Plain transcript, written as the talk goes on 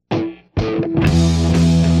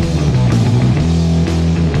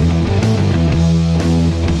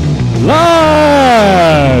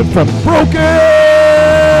from Broken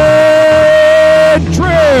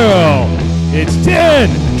Trail. It's 10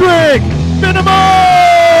 Drink Minimum's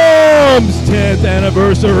 10th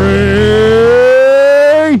anniversary.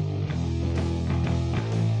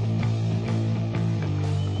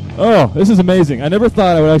 Oh, this is amazing. I never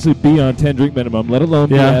thought I would actually be on 10 Drink Minimum, let alone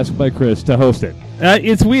be asked by Chris to host it.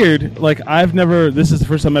 It's weird. Like, this is the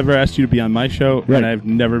first time I've ever asked you to be on my show, and I've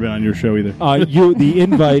never been on your show either. The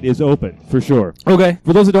invite is open, for sure. Okay.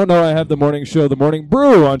 For those who don't know, I have the morning show, The Morning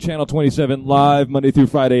Brew, on Channel 27, live Monday through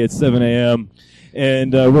Friday at 7 a.m.,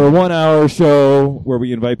 and we're a 1-hour show where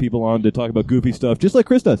we invite people on to talk about goofy stuff, just like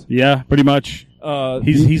Chris does. Yeah, pretty much.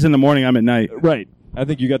 He's in the morning, I'm at night. Right. I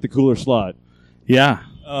think you got the cooler slot. Yeah.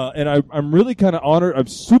 And I'm really kind of honored. I'm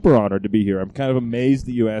super honored to be here. I'm kind of amazed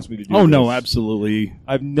that you asked me to do this. Oh, no, absolutely.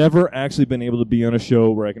 I've never actually been able to be on a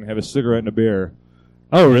show where I can have a cigarette and a beer.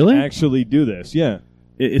 Oh, really? Actually do this, yeah.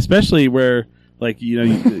 Especially where, like,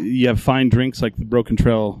 you have fine drinks like the Broken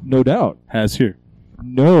Trail no doubt has here.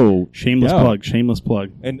 No Shameless doubt.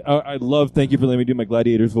 plug. And I love, thank you for letting me do my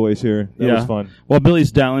Gladiator's voice here. That was fun. While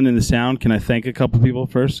Billy's dialing in the sound, can I thank a couple people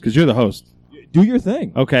first? Because you're the host. Do your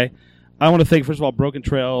thing. Okay. I want to thank, first of all, Broken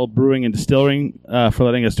Trail Brewing and Distilling for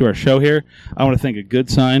letting us do our show here. I want to thank A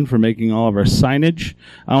Good Sign for making all of our signage.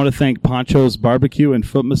 I want to thank Poncho's Barbecue and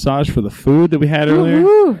Foot Massage for the food that we had earlier.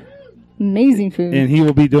 Woo-hoo. Amazing food. And he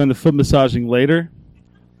will be doing the foot massaging later.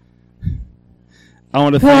 I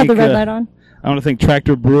want to Pull thank the red light on. I want to thank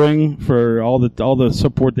Tractor Brewing for all the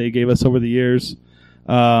support they gave us over the years.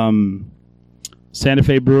 Santa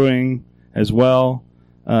Fe Brewing as well.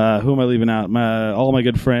 Who am I leaving out? All my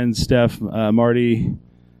good friends, Steph, Marty,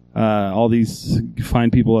 all these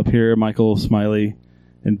fine people up here, Michael, Smiley,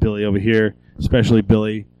 and Billy over here, especially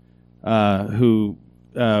Billy, who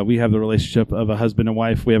we have the relationship of a husband and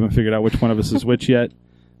wife. We haven't figured out which one of us is which yet,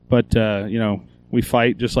 but we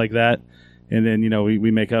fight just like that, and then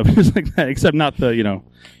we make up just like that, except not the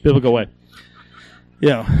biblical way.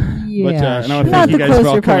 Yeah. But and I want to thank you guys for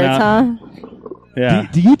all coming out. Huh? Yeah.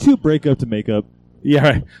 Do you two break up to make up? Yeah,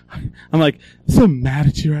 right. I'm like so mad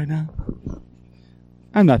at you right now.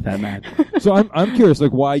 I'm not that mad. So I'm curious,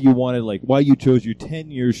 why you chose your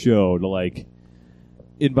 10-year show to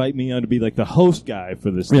invite me on to be the host guy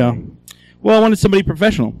for this thing. Well, I wanted somebody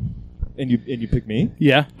professional. And you picked me?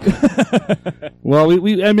 Yeah. Well,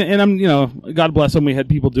 God bless them. We had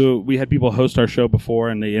people host our show before,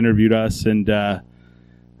 and they interviewed us, and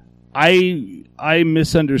I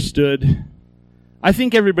misunderstood. I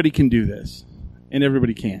think everybody can do this. And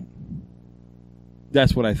everybody can.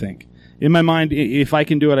 That's what I think. In my mind, if I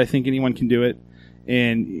can do it, I think anyone can do it.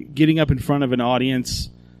 And getting up in front of an audience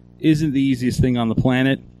isn't the easiest thing on the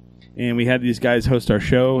planet. And we had these guys host our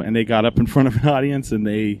show, and they got up in front of an audience, and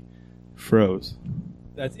they froze.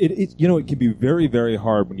 That's it. It can be very, very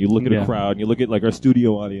hard when you look at a crowd, and you look at our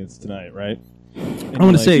studio audience tonight, right? And I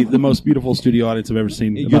want to say the most beautiful studio audience I've ever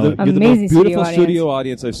seen. You're the most beautiful studio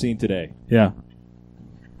audience I've seen today. Yeah.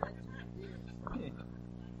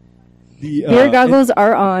 Beer goggles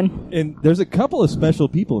are on. And there's a couple of special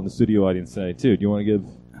people in the studio audience tonight, too. Do you want to give...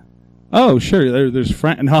 Oh, sure. There's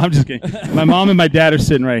Frank. No, I'm just kidding. My mom and my dad are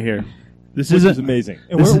sitting right here. This is amazing.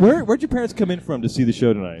 And where'd your parents come in from to see the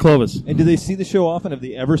show tonight? Clovis. And do they see the show often? Have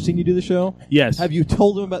they ever seen you do the show? Yes. Have you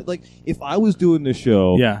told them about, if I was doing this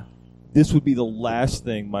show... Yeah. This would be the last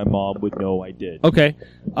thing my mom would know I did. Okay.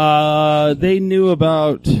 They knew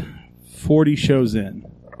about 40 shows in.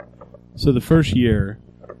 So the first year...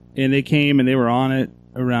 And they came and they were on it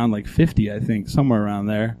around 50, I think, somewhere around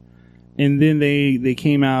there. And then they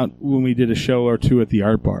came out when we did a show or two at the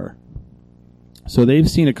Art Bar. So they've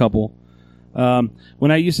seen a couple.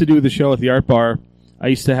 When I used to do the show at the Art Bar, I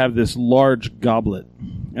used to have this large goblet.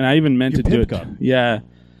 And I even meant to do it. Cup. Yeah.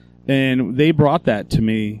 And they brought that to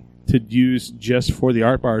me to use just for the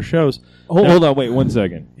Art Bar shows. Hold on, wait 1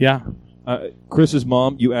 second. Yeah. Chris's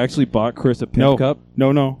mom, you actually bought Chris a pimp cup?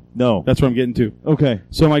 No. That's what I'm getting to. Okay.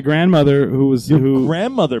 So my grandmother, Your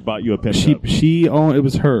grandmother bought you a pimp cup. She owned, it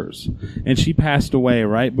was hers, and she passed away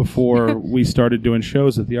right before we started doing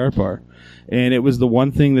shows at the Art Bar, and it was the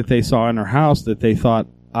one thing that they saw in her house that they thought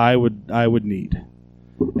I would need,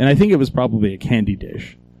 and I think it was probably a candy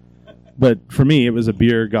dish, but for me it was a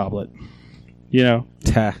beer goblet,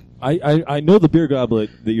 I know the beer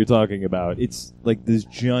goblet that you're talking about. It's like this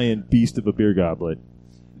giant beast of a beer goblet.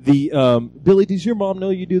 Billy, does your mom know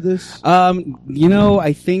you do this?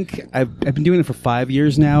 I think I've been doing it for 5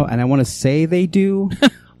 years now, and I want to say they do,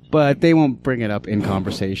 but they won't bring it up in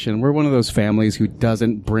conversation. We're one of those families who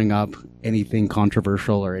doesn't bring up anything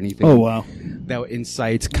controversial or anything. Oh, wow. That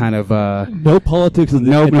incites no politics.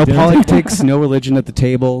 No politics, no religion at the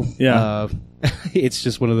table. Yeah. it's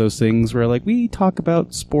just one of those things where like we talk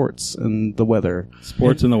about sports and the weather.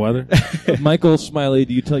 Sports and the weather. Michael Smiley,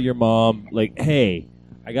 do you tell your mom, like, hey,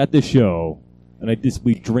 I got this show, and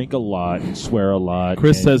we drink a lot and swear a lot.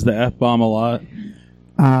 Chris and says the F-bomb a lot.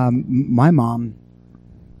 My mom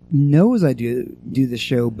knows I do the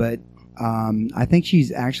show, but I think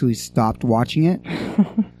she's actually stopped watching it.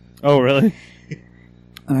 Oh, really?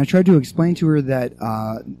 And I tried to explain to her that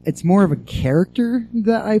it's more of a character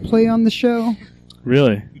that I play on the show.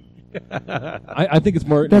 Really? I think it's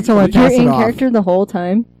more That's how I You're pass it in off. character the whole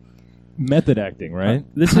time, method acting, right?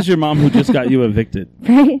 This is your mom who just got you evicted.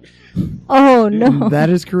 right? Oh no. That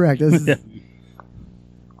is correct. This is, Yeah.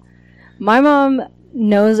 My mom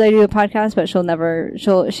knows I do a podcast,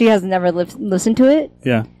 but she has never listened to it.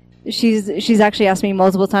 Yeah. She's actually asked me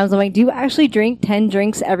multiple times. I'm like, do you actually drink 10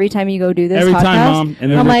 drinks every time you go do this Every podcast? time, Mom,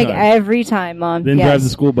 and I'm every like, time. every time, Mom. Then yes. drive the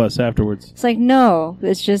school bus afterwards. It's like, no,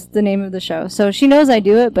 it's just the name of the show. So she knows I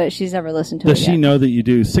do it, but she's never listened to Does it she yet. know that you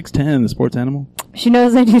do 6'10", the sports animal? She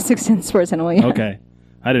knows I do 610 Sports Animal. Yeah. Okay.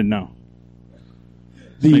 I didn't know.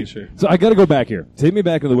 The- make sure. So I got to go back here. Take me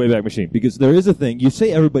back to the Wayback Machine, because there is a thing. You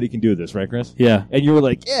say everybody can do this, right, Chris? Yeah. And you were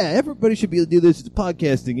like, yeah, everybody should be able to do this. It's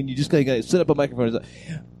podcasting, and you just got to set up a microphone.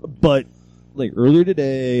 But like earlier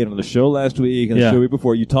today and on the show last week and the Yeah. show week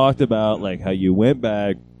before, you talked about like how you went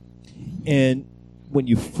back, and when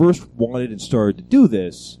you first wanted and started to do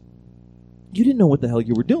this, you didn't know what the hell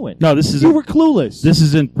you were doing. No, this is You were clueless. this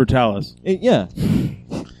is in Portales. Yeah.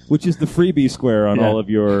 Which is the freebie square on Yeah. all of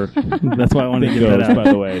your That's why I wanted to get that bingos, out.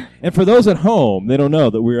 by the way. And for those at home, they don't know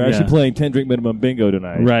that we're actually Yeah. playing 10 drink minimum bingo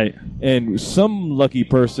tonight. Right. And some lucky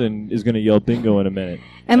person is going to yell bingo in a minute.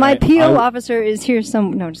 And my I- PO I- officer is here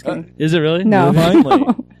some... No, I'm just kidding. Is it really? No.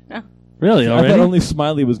 Finally. Really? I Already? thought only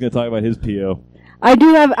Smiley was going to talk about his PO. I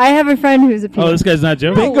have a friend who's a PO. Oh, this guy's not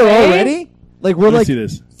joking? Bingo way. already? Like, we're Let me like see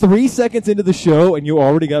this. 3 seconds into the show and you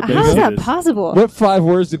already got bingo? How is that This. possible? What 5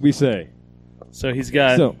 words did we say? So he's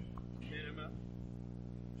got... So,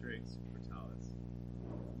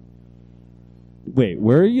 wait,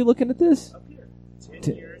 where are you looking at this? Up here.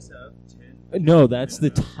 10 years of 10. No, that's the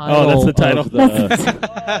title. Oh, that's the title. of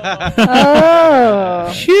the-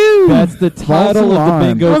 Oh. That's the title of the alarm.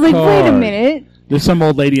 bingo I was like, wait a card. minute. There's some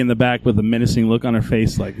old lady in the back with a menacing look on her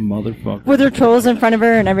face like, motherfucker. With her trolls in front of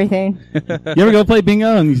her and everything. You ever go play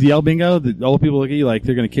bingo and you yell bingo? The old people look at you like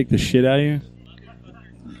they're going to kick the shit out of you?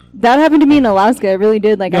 That happened to me in Alaska. It really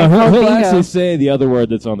did. Like, No, I called he'll bingo. actually say the other word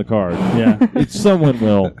that's on the card. Yeah. It's someone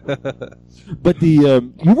will. But you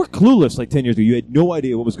were clueless like 10 years ago. You had no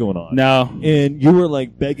idea what was going on. No. And you were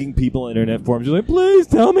like begging people on internet forums. You're like, please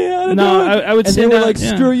tell me how to No, do it. I would and say they were that, like,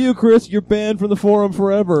 yeah. screw you, Chris. You're banned from the forum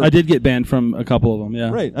forever. I did get banned from a couple of them, yeah.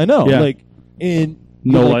 Right, I know. Yeah. Like, and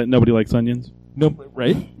No, you're like, nobody likes onions. no,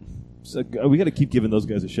 right? So we got to keep giving those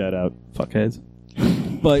guys a shout out. Fuckheads.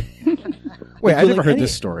 But Wait, I Like, never heard any-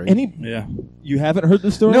 this story. Yeah. You haven't heard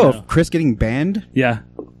this story? No, of Chris getting banned Yeah.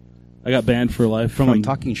 I got banned for life from from them.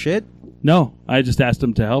 talking shit. No, I just asked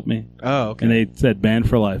them to help me. Oh, okay. And they said banned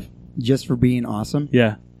for life. just for being awesome.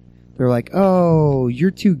 Yeah. They're like, oh,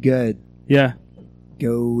 you're too good. Yeah.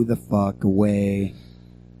 Go the fuck away.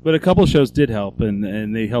 But a couple shows did help,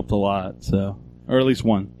 and they helped a lot, so. Or at least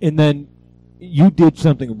one. And then you did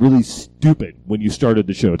something really stupid when you started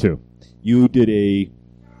the show, too. You did a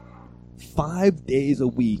 5 days a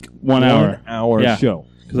week, 1 hour. Yeah. show.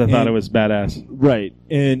 Because I thought And- it was badass. Right.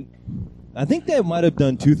 And I think that might have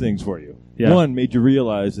done 2 things for you. Yeah. 1, made you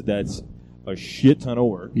realize that that's a shit ton of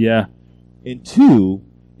work. Yeah. And 2,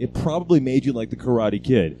 it probably made you like the Karate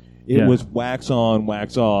Kid. It Yeah. was wax on,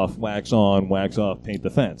 wax off, wax on, wax off, paint the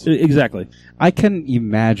fence. Exactly. I can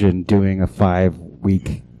imagine doing a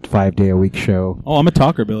 5-day-a-week show. Oh, I'm a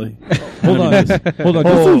talker, Billy. Hold on. Hold on.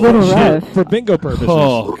 Oh, Just a little shit. rough. For bingo purposes.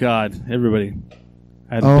 Oh, God. Everybody.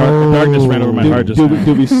 I had Oh. darkness ran over my heart just now.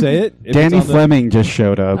 Do we say it? If Danny it's on the- Fleming just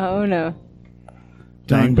showed up. Oh, no.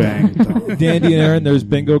 Bang, bang. Dandy and Aaron, there's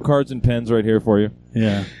bingo cards and pens right here for you.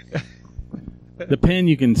 Yeah. The pen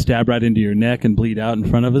you can stab right into your neck and bleed out in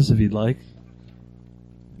front of us if you'd like.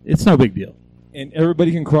 It's no big deal. And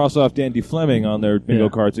everybody can cross off Dandy Fleming on their bingo Yeah.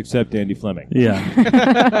 cards except Dandy Fleming.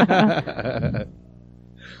 Yeah.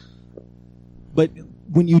 But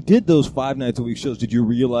when you did those 5 nights a week shows, did you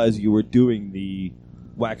realize you were doing the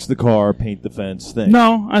wax the car, paint the fence thing?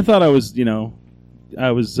 No, I thought I was,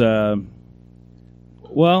 I was, well,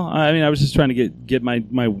 I mean, I was just trying to get my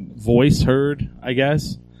voice heard, I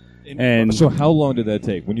guess. And So how long did that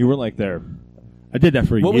take? When you were like there, I did that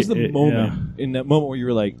for a what was year. the moment in that moment where you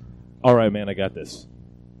were like, all right, man, I got this?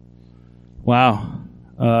 Wow.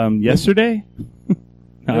 Yesterday?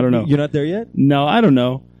 I don't know. You're not there yet? No, I don't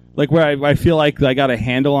know. like where I feel like I got a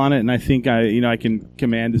handle on it, and I think I can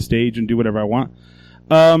command the stage and do whatever I want.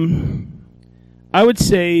 I would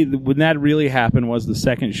say when that really happened was the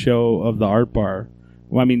second show of the Art Bar.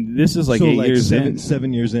 Well, I mean, this is like So 8 like years in.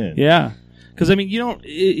 7 years in. Yeah, because I mean, you don't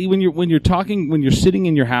when you're sitting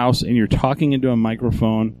in your house and you're talking into a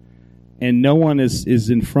microphone, and no one is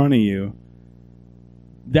in front of you.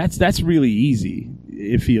 That's really easy.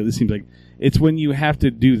 It seems like it's when you have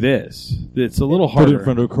to do this. It's a little Put harder it in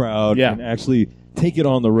front of a crowd Yeah. and actually take it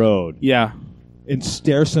on the road Yeah. and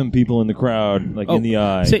stare some people in the crowd like in the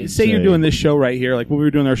eye. Say, and say you're doing this show right here, like when we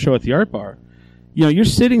were doing our show at the Art Bar. You know, you're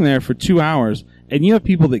sitting there for 2 hours, and you have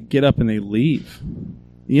people that get up and they leave.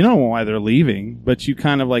 You don't know why they're leaving, but you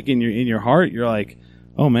kind of like in your heart, you're like,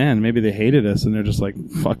 oh man, maybe they hated us, and they're just like,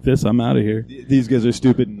 fuck this, I'm out of here. These guys are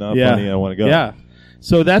stupid and not funny. I want to go. Yeah.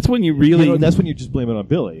 So that's when you really. You know, that's when you just blame it on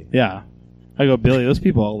Billy. Yeah. I go, Billy, those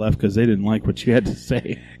people all left because they didn't like what you had to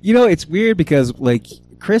say. You know, it's weird because like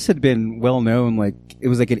Chris had been well known, like it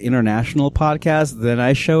was like an international podcast. Then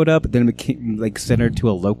I showed up, then it became like centered to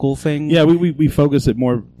a local thing. Yeah, we focus it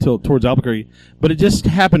more towards Albuquerque, but it just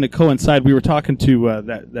happened to coincide. We were talking to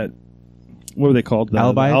that what were they called?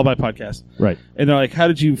 Alibi? The Alibi podcast. Right. And they're like, how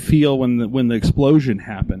did you feel when the explosion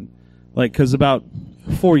happened? Like, because about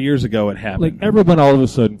 4 years ago it happened. Like everyone all of a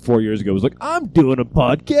sudden 4 years ago was like, I'm doing a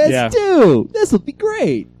podcast Yeah. too. This will be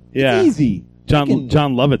great. Yeah. It's easy. John Fucking-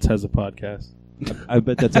 Lovitz has a podcast. I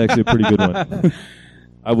bet that's actually a pretty good one.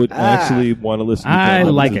 I would actually want to listen to I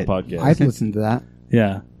John like Lovitz's it. podcast. I'd listen to that.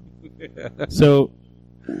 Yeah. So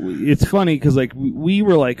it's funny because like we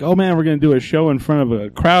were like, oh man, we're going to do a show in front of a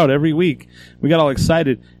crowd every week. We got all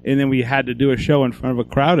excited, and then we had to do a show in front of a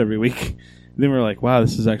crowd every week. Then we were like, wow,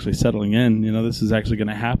 this is actually settling in. You know, this is actually going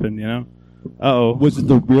to happen. You know. Uh-oh. Was it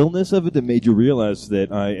the realness of it that made you realize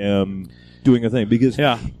that I am doing a thing? Because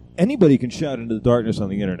Yeah. anybody can shout into the darkness on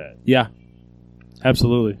the internet, Yeah.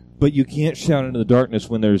 Absolutely. but you can't shout into the darkness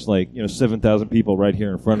when there's 7,000 people right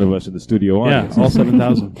here in front of us in the studio Yeah. audience. All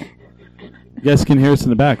 7,000. You guys can hear us in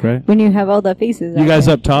the back, right? When you have all the faces. You out guys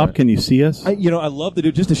there. up top, can you see us? I love to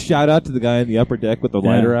do just a shout out to the guy in the upper deck with the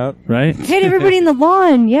lighter out. Right? Hey, everybody in the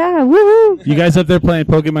lawn. Yeah. Woohoo. You guys up there playing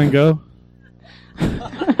Pokemon Go? You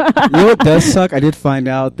know what does suck? I did find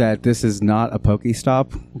out that this is not a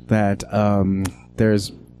Pokestop. That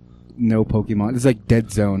there's no Pokemon. It's like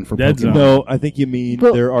dead zone for Dead Pokemon. zone. No, I think you mean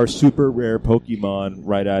Well- there are super rare Pokemon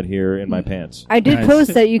right out here in my pants. I did Nice.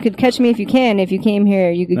 post that you could catch me if you can. If you came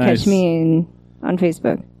here, you could Nice. catch me on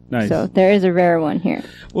Facebook. Nice. So there is a rare one here.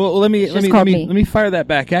 Well, let me called me. fire that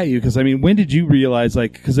back at you because I mean, when did you realize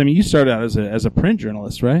because I mean, you started out as a print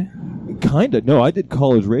journalist, right? Kinda. No, I did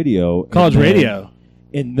college radio. College and then- radio.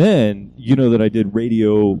 And then, you know that I did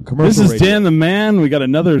radio, commercial This is radio. Dan the Man. We got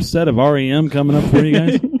another set of REM coming up for you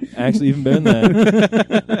guys. Actually, even better than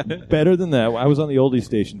that. Better than that. I was on the oldie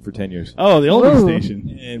station for 10 years. Oh, the older Whoa.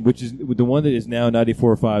 station. And which is the one that is now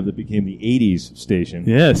 94.5 that became the 80s station.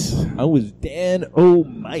 Yes. I was Dan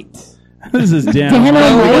O'Mite. This is Dan. Dan No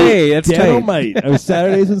O'Mite? way, that's Dan tight. O'Mite. I was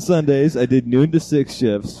Saturdays and Sundays. I did noon to 6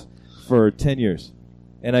 shifts for 10 years.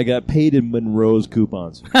 And I got paid in Monroe's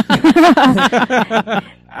coupons. I don't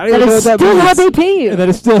That even know is what that still means. how they pay you. And that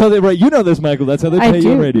is still how they write. You know this, Michael. That's how they I pay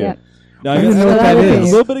you on do, radio. yeah. Now, I don't got know what a that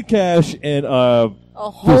is. little bit of cash and A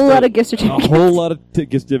whole just lot of gift certificates. a whole lot of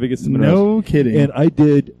gift certificates to Monroe's. No kidding. And I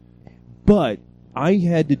did, but I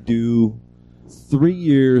had to do 3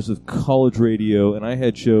 years of college radio, and I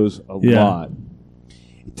had shows a Yeah. lot.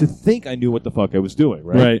 To think I knew what the fuck I was doing,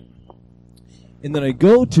 right? right. And then I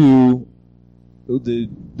go to the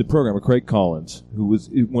programmer, Craig Collins, who was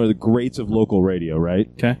one of the greats of local radio, right?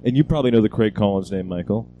 Okay. And you probably know the Craig Collins name,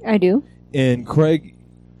 Michael. I do. And Craig,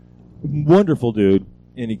 wonderful dude,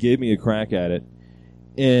 and he gave me a crack at it.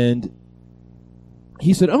 And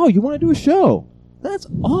he said, "Oh, you want to do a show? That's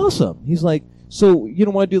awesome." He's like, "So you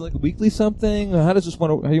don't want to do like a weekly something? How does this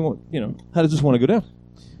want to? How you want? How does this want to go down?"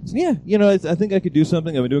 I said, "Yeah, I think I could do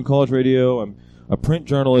something. I've been doing college radio. I'm a print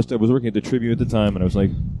journalist. I was working at the Tribune at the time, and I was like,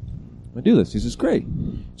 I do this." He says, "Great.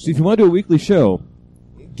 So if you want to do a weekly show,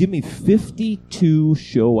 give me 52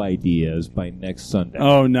 show ideas by next Sunday."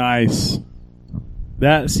 Oh, nice.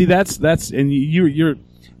 That's and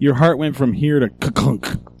your heart went from here to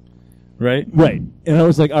clunk, right? Right. And I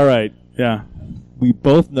was like, "All right, Yeah. we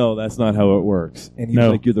both know that's not how it works." And he's No.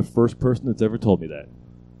 like, "You're the first person that's ever told me that."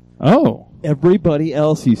 Oh. Everybody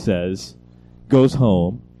else, he says, goes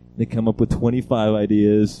home. They come up with 25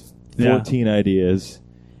 ideas, 14 ideas,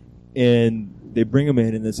 and they bring them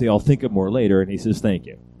in and they say, "I'll think of more later." And he says, "Thank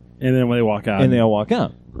you." And then when they walk out. and they all walk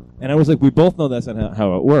out. And I was like, we both know that's not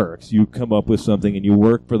how it works. You come up with something and you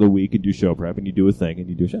work for the week and do show prep and you do a thing and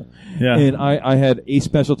you do a show. Yeah. And I had a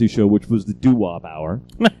specialty show, which was the doo-wop hour.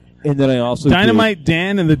 And then I also Dynamite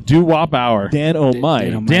Dan and the Doo-Wop Hour. did Dan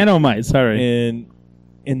O'Mite. Dan O'Mite, sorry.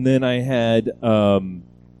 And then I had and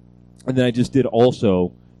then I just did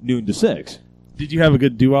also noon to 6. Did you have a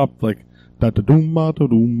good doo-wop? Like,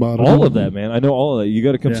 All of that, man. I know all of that. You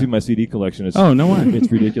got to come Yeah. see my CD collection. It's, Oh, no way.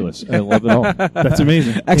 It's ridiculous. I love it all. That's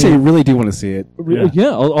amazing. Actually, I really do want to see it.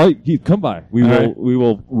 Yeah, come by. We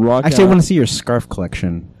will rock. Actually, I out. want to see your scarf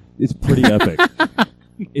collection. It's pretty epic.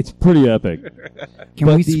 It's pretty epic. Can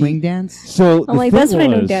But we the- swing dance? So I'm like, the that's thing what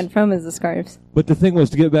I know was- Dan from is the scarves. But the thing was,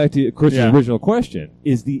 to get back to Chris's Yeah. original question,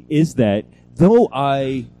 is that though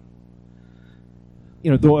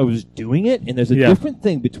though I was doing it, and there's a Yeah. different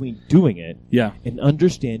thing between doing it Yeah. and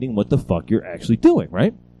understanding what the fuck you're actually doing,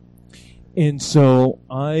 right? And so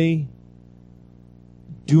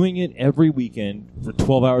doing it every weekend for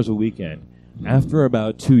 12 hours a weekend, after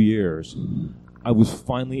about 2 years, I was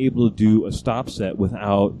finally able to do a stop set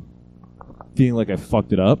without feeling like I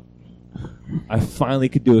fucked it up. I finally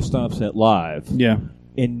could do a stop set live Yeah.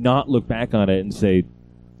 and not look back on it and say,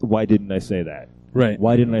 why didn't I say that? Right.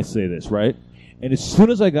 Why didn't I say this, right? And as soon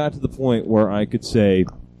as I got to the point where I could say,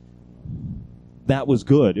 that was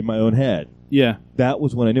good in my own head, Yeah. that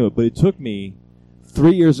was when I knew it. But it took me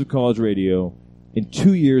 3 years of college radio and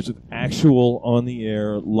 2 years of actual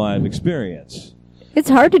on-the-air live experience. It's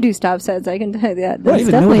hard to do stop sets. I can tell you that. I That don't even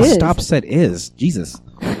know definitely what a is. stop set is. Jesus.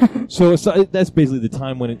 So that's basically the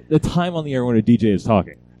time on the air when a DJ is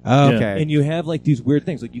talking. Oh, Yeah. okay. And you have like these weird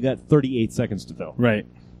things, like you got 38 seconds to fill. Right.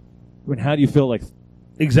 I mean, how do you fill like...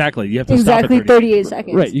 Exactly. You have to Exactly stop at 30. 38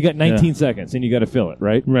 seconds. Right, you got 19 Yeah. seconds, and you got to fill it,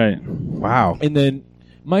 right? Right. Wow. And then,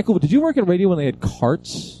 Michael, did you work at radio when they had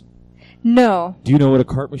carts? No. Do you know what a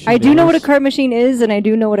cart machine is? I do know what a cart machine is, and I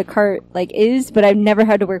do know what a cart is, but I've never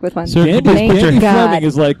had to work with one. Sir, Dandy, Thank Dandy God. Fleming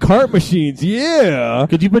is like, cart machines, yeah!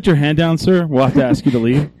 Could you put your hand down, sir? We'll have to ask you to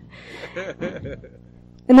leave.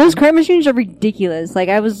 And those cart machines are ridiculous. Like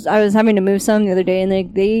I was having to move some the other day, and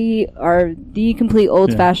they are the complete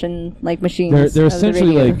old fashioned like machines. They're of the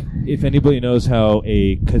essentially radio. like, if anybody knows how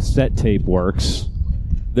a cassette tape works,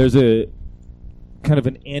 there's a kind of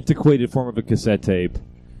an antiquated form of a cassette tape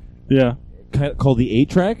Yeah. called the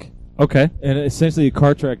 8-track. Okay. And essentially, a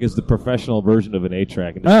car track is the professional version of an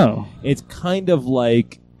 8-track. And Oh. it's kind of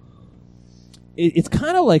like it's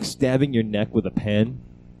kind of like stabbing your neck with a pen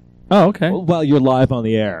Oh, okay. while you're live on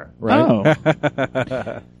the air, right?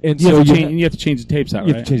 Oh. And You, so have to you, change, you have to change the tapes out,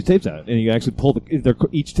 you right? have to change the tapes out, and you actually pull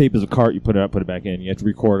each tape is a cart. You put it out, put it back in. You have to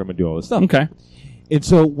record them and do all this stuff. Okay. And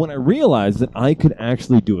so when I realized that I could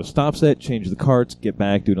actually do a stop set, change the carts, get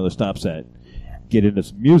back, do another stop set, get into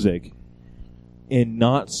some music, and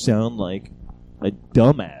not sound like a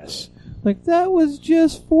dumbass. Like, that was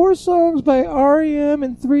just 4 songs by R.E.M.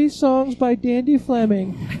 and 3 songs by Dandy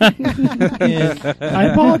Fleming. And I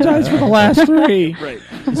apologize for the last 3. right.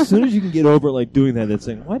 As soon as you can get over like doing that, that's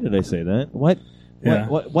saying, why did I say that? Yeah.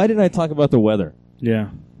 Why didn't I talk about the weather? Yeah.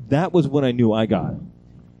 That was when I knew I got it.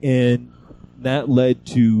 And that led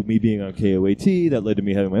to me being on KOAT. That led to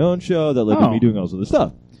me having my own show. That led to Oh. me doing all this other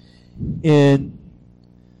stuff.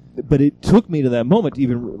 But it took me to that moment to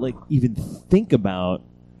even think about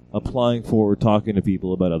applying for or talking to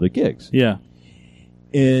people about other gigs. Yeah.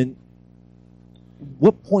 And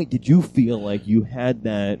what point did you feel like you had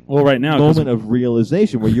that Well, right now, 'cause- moment of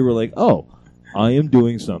realization where you were like, oh, I am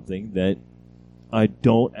doing something that I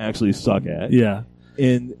don't actually suck at, yeah.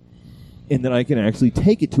 and then I can actually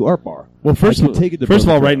take it to Art Bar. Well, first I of can take it to all,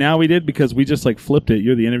 Brother right Joe. now we did because we just like flipped it.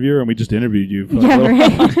 You're the interviewer, and we just interviewed you. For Yeah, a little-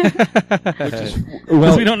 right.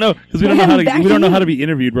 Because we don't know how to Back we don't know in. how to be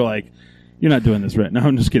interviewed. We're like, you're not doing this right. No,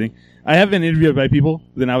 I'm just kidding. I have been interviewed by people.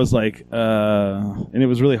 Then I was like, and it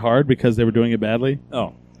was really hard because they were doing it badly.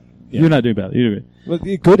 Oh, yeah. You're not doing badly. You're doing it. Well,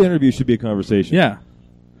 a good interview should be a conversation. Yeah.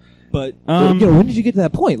 But when did you get to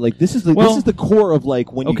that point? Like, this is the core of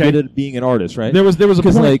like when you Okay. get into being an artist, right? There was a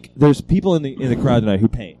because point. like there's people in the crowd tonight who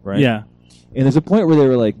paint, right? Yeah. And there's a point where they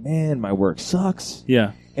were like, man, my work sucks.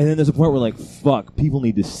 Yeah. And then there's a point where like, fuck, people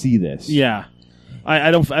need to see this. Yeah. I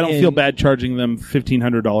don't feel And- bad charging them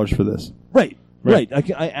 $1,500 for this. Right. Right.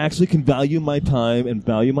 I actually can value my time and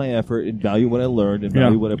value my effort and value what I learned and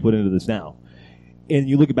value what I put into this now. And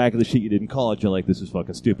you look back at the shit you did in college, you're like, this is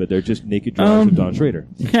fucking stupid. They're just naked drawings of Don Schrader.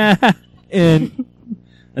 And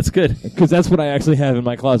That's good. because that's what I actually have in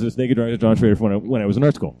my closet is naked drawings of Don Schrader from when I was in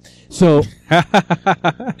art school. So,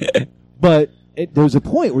 but there's a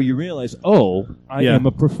point where you realize, I Yeah. am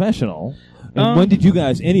a professional And when did you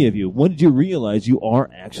guys, any of you, when did you realize you are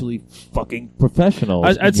actually fucking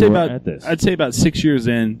professionals? I'd say about 6 years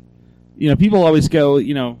in. People always go.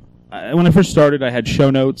 When I first started, I had show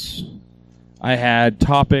notes, I had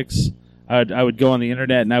topics. I would go on the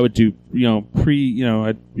internet and I would do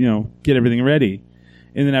get everything ready,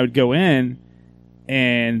 and then I would go in,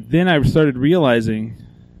 and then I started realizing,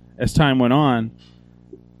 as time went on,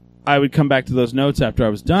 I would come back to those notes after I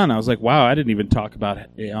was done. I was like, wow, I didn't even talk about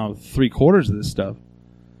 3/4 of this stuff.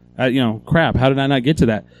 Crap, how did I not get to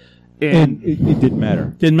that? And it didn't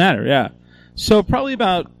matter. Didn't matter, yeah. So probably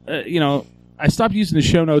about, I stopped using the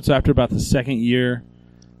show notes after about the second year.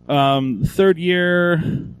 Third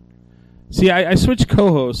year, I switched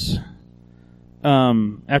co-hosts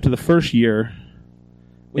after the first year.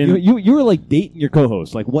 You were like dating your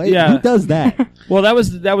co-host. Like, what? Yeah. Who does that? Well, that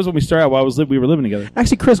was when we started out. While we were living together.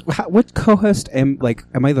 Actually, Chris, what co-host am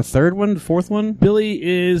I the third one, the fourth one? Billy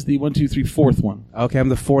is the 1, 2, 3, fourth one, Okay, I'm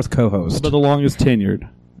the fourth co-host. but the longest tenured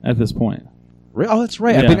at this point. Oh, that's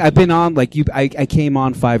right. Yeah. I've been on I came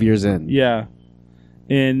on 5 years in. Yeah,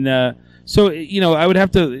 and so I would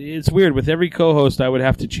have to. It's weird with every co-host. I would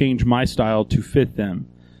have to change my style to fit them.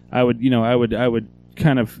 I would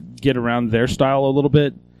kind of get around their style a little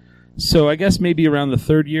bit. So I guess maybe around the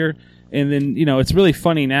third year, and then it's really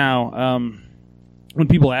funny now. When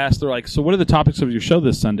people ask, they're like, "So what are the topics of your show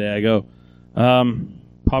this Sunday?" I go,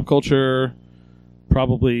 "Pop culture,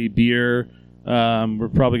 probably beer. We're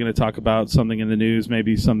probably going to talk about something in the news,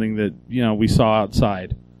 maybe something that we saw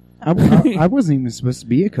outside." I wasn't even supposed to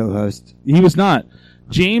be a co-host. He was not.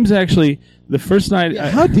 James actually, the first night.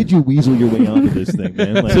 How did you weasel your way onto this thing,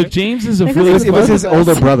 man? So James is a Because really. It was his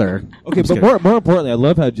older brother. Okay, but more importantly, I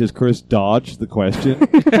love how just Chris dodged the question.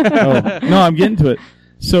 No, I'm getting to it.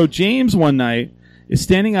 So James one night is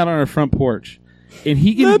standing out on our front porch, and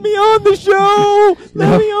he can. Let me on the show.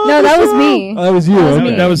 Let me on. No, the that was show! me. Oh, that was you. That was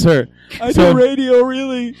okay. me. That was her. I So- do radio,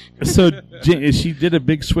 really. So she did a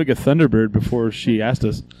big swig of Thunderbird before she asked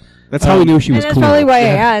us. That's how we knew she And was that's cool. probably why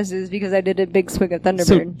I asked, is because I did a big swig of So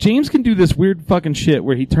Thunderbird. James can do this weird fucking shit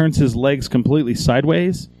where he turns his legs completely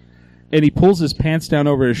sideways, and he pulls his pants down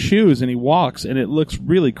over his shoes, and he walks, and it looks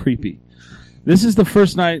really creepy. This is the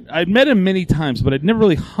first night. I'd met him many times, but I'd never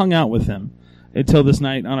really hung out with him until this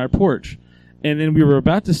night on our porch. And then we were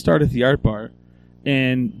about to start at the art bar,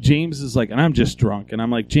 and James is like, and I'm just drunk, and I'm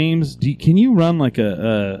like, James, can you run like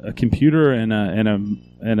a computer and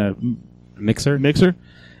a Mixer?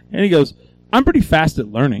 And he goes, I'm pretty fast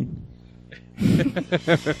at learning.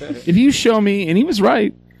 If you show me, and he was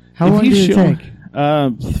right. How if long you did it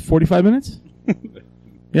take? 45 minutes.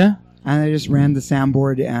 Yeah. And I just ran the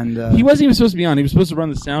soundboard and... He wasn't even supposed to be on. He was supposed to run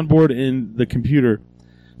the soundboard in the computer.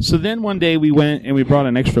 So then one day we went and we brought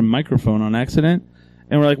an extra microphone on accident.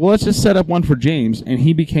 And we're like, well, let's just set up one for James. And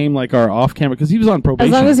he became like our off-camera, because he was on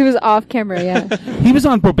probation. As long as he was off camera, yeah. He was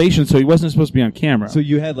on probation, so he wasn't supposed to be on camera. So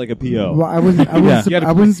you had like a PO. Well, I wasn't. Yeah.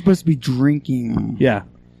 I wasn't supposed to be drinking. Yeah.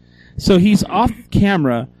 So he's off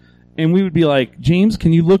camera, and we would be like, James,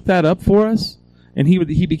 can you look that up for us? And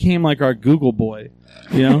he became like our Google boy.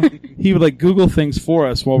 He would like Google things for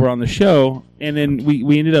us while we're on the show, and then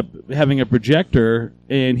we ended up having a projector,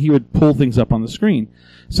 and he would pull things up on the screen.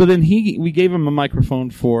 So then we gave him a microphone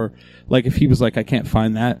for, like, if he was like, I can't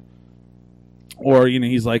find that, or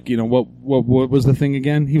he's like, what was the thing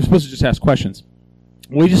again? He was supposed to just ask questions.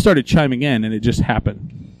 We just started chiming in, and it just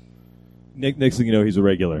happened. Next thing you know, he's a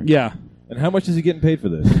regular. Yeah. And how much is he getting paid for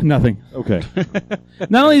this? Nothing. Okay.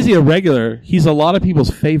 Not only is he a regular, he's a lot of people's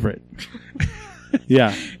favorite.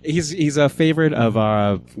 Yeah. He's a favorite of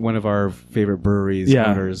one of our favorite breweries Yeah.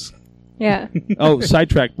 owners. Yeah. Oh,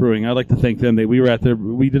 Sidetrack Brewing. I'd like to thank them.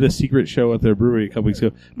 We did a secret show at their brewery a couple weeks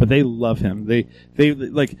ago, but they love him. They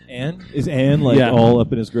like. Ann? Is Ann like Yeah. all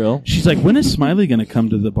up in his grill? She's like, when is Smiley going to come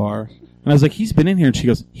to the bar? And I was like, he's been in here. And she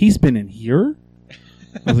goes, he's been in here?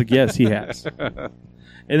 I was like, yes, he has.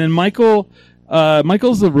 And then Michael's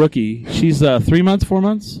the rookie. She's 3 months, 4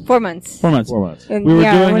 months? 4 months. 4 months. 4 months. And We were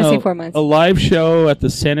yeah, I doing want to say 4 months. a live show at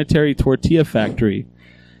the Sanitary Tortilla Factory.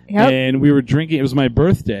 Yep. And we were drinking. It was my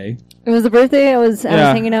birthday. It was the birthday. I was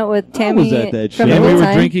Yeah. hanging out with I Tammy was at that from shit. the And we whole were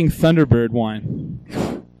time. drinking Thunderbird wine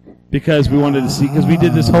because we wanted to see, because we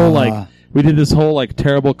did this whole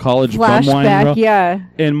terrible college bum wine. Flashback, yeah.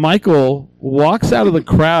 And Michael walks out of the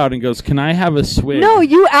crowd and goes, "Can I have a swig?" No,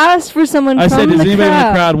 you asked for someone I from said, "Does the anybody in the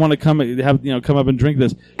crowd?" crowd want to come up and drink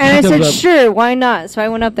this?" And I She said, comes up- sure, why not? So I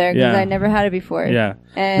went up there because Yeah. I never had it before. Yeah.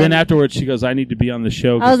 And Then afterwards, she goes, "I need to be on the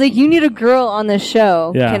show." I was like, you need a girl on the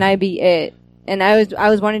show. Yeah. Can I be it? And I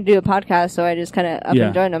was wanting to do a podcast, so I just kind of up Yeah.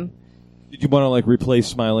 and joined them. Did you want to like replace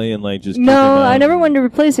Smiley and like just No, kick him out? I never wanted to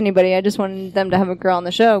replace anybody. I just wanted them to have a girl on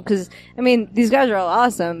the show because I mean these guys are all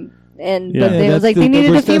awesome, and Yeah. but they was that's like they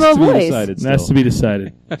needed a that's female to be voice. decided That's to still. be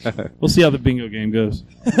decided. We'll see how the bingo game goes.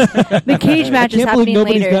 The cage match is can't believe happening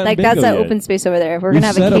nobody's later. gotten Like that's bingo that yet. open space over there. We're We've gonna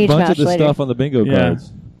have set a cage bunch match of the later. stuff on the bingo Yeah.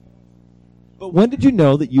 cards. But when did you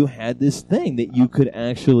know that you had this thing that you could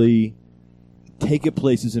actually take it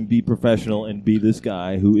places and be professional and be this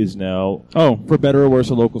guy who is now, Oh, for better or worse,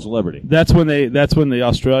 a local celebrity? that's when the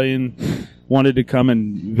Australian wanted to come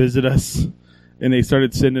and visit us, and they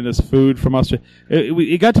started sending us food from Australia.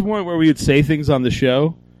 It got to the point where we would say things on the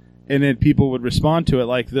show, and then people would respond to it.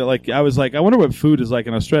 Like I was like, I wonder what food is like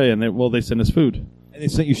in Australia, and they send us food. And they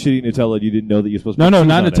sent you shitty Nutella and you didn't know that you're supposed to No, put no, cheese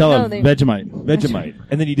not on it. Nutella, No, they- Vegemite. Vegemite.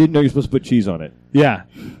 And then you didn't know you're supposed to put cheese on it. Yeah,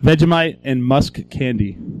 Vegemite and musk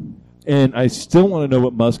candy. And I still want to know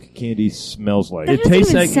what musk candy smells like. That It doesn't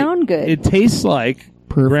tastes even like sound good. It tastes like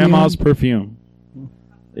Perfume? grandma's perfume.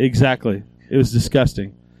 Exactly. It was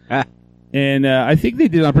disgusting. And I think they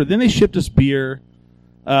did it on purpose. Then they shipped us beer.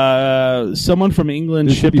 Someone from England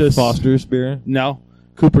This should shipped be us Foster's beer. No,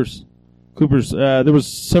 Cooper's. There was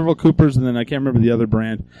several Coopers, and then I can't remember the other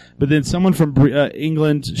brand. But then someone from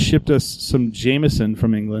England shipped us some Jameson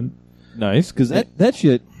from England. Nice, because that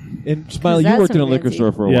shit. And Smiley, you that's worked in a some liquor fancy.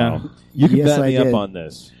 store for a Yeah. while. You can Yes, back I me up did. on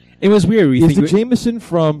this. It was weird. We Is think the Jameson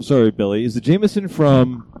from Billy? Is the Jameson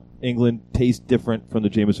from England taste different from the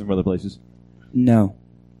Jameson from other places? No.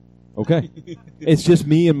 Okay, it's just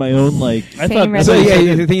me and my own like. I Same thought recipe. so.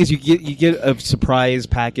 Yeah, the thing is, you get a surprise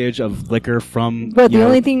package of liquor from. But you the know,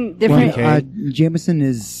 only thing different, Okay. Jameson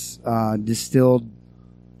is distilled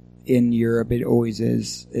in Europe. It always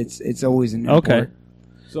is. It's always an import. Okay.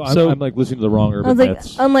 So So- I'm like listening to the wrong I urban was like,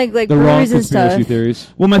 myths, unlike like the wrong breweries and conspiracy stuff, theories.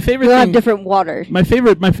 Well, my favorite you'll have thing, different water. my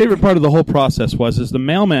favorite part of the whole process is the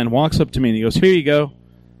mailman walks up to me and he goes, "Here you go.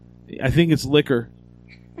 I think it's liquor."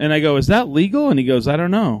 And I go, "Is that legal?" And he goes, "I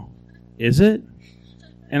don't know. Is it?"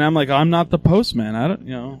 And I'm like, "I'm not the postman. I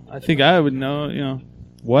don't, I think I would know,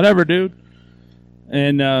 whatever, dude."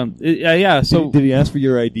 And yeah, so Did he ask for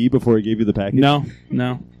your ID before he gave you the package?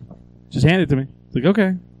 no, just hand it to me. It's like,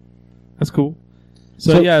 okay, that's cool.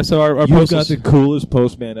 So our you post got the coolest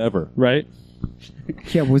postman ever. right.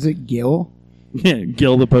 Yeah, was it Gil? Yeah,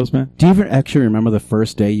 Gil the postman. Do you even actually remember the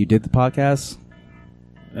first day you did the podcast?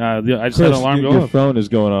 I just Chris, had an alarm your go off. phone is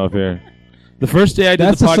going off here. The first day I did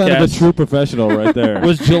That's the the sign of a podcast true professional right there.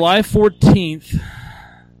 was July 14th.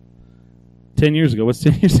 10 years ago. What's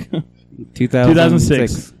 10 years ago?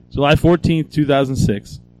 2006. July 14th,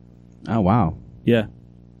 2006. Oh wow! Yeah.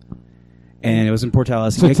 And it was in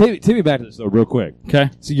Portales. So take me back to this though, real quick. Okay.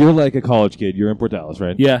 So you're like a college kid. You're in Portales,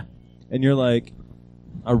 right? Yeah. And you're like,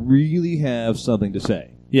 I really have something to say.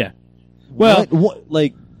 Yeah. Well,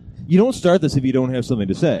 like, you don't start this if you don't have something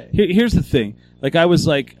to say. here's the thing. I was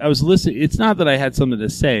listening. It's not that I had something to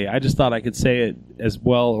say. I just thought I could say it as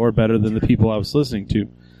well or better than the people I was listening to.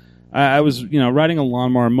 I was, riding a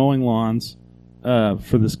lawnmower, mowing lawns,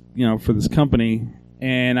 for this company,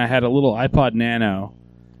 and I had a little iPod Nano,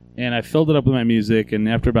 and I filled it up with my music. And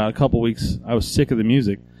after about a couple weeks, I was sick of the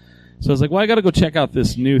music, so I was like, well, I got to go check out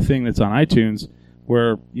this new thing that's on iTunes,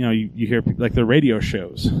 where you hear like the radio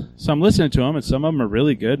shows. So I'm listening to them, and some of them are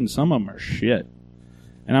really good, and some of them are shit.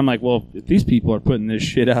 And I'm like, well, if these people are putting this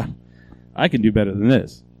shit out, I can do better than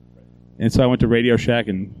this. And so I went to Radio Shack,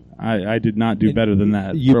 and I did not do better than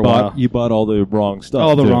that. You for a bought while. you bought all the wrong stuff.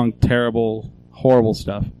 all the too. wrong, terrible, horrible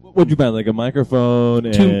stuff. What'd you buy? Like a microphone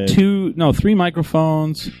and Three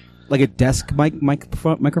microphones. like a desk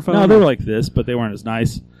microphone. No, they were like this, but they weren't as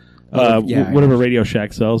nice. Yeah, Whatever Radio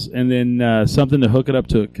Shack sells, and then something to hook it up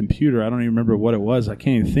to a computer. I don't even remember what it was. I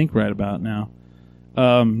can't even think right about now.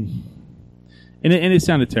 And it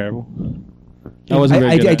sounded terrible. I wasn't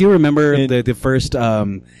very good I at do remember And- the first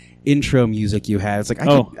intro music you had. It's like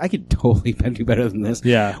I could totally do better than this.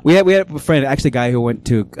 Yeah. we had a friend, actually a guy who went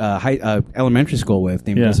to elementary school with,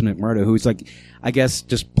 named Yeah. Justin McMurdo, who's like, I guess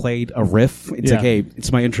just played a riff. It's Yeah. like, hey,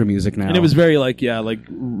 it's my intro music now. And it was very like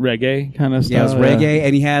reggae kind of stuff. yeah, it was reggae,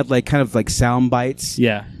 and he had like kind of like sound bites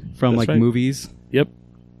Yeah, from that's like right. movies. Yep.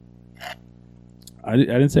 I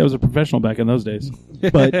didn't say I was a professional back in those days.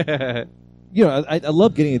 but I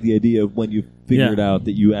love getting at the idea of when you figured Yeah. out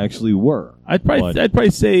that you actually were. I'd one. probably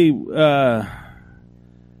say not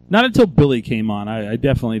until Billy came on. I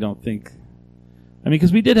definitely don't think. I mean,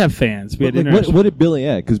 because we did have fans. We But, had like, what did Billy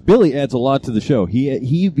add? Because Billy adds a lot to the show.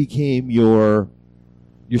 He became your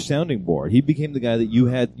sounding board. He became the guy that you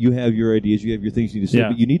have your ideas, you have your things you need to say, Yeah.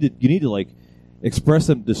 but you need to like express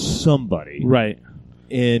them to somebody. right.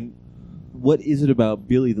 And what is it about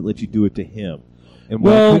Billy that lets you do it to him? And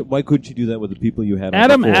Well- why couldn't you do that with the people you had? on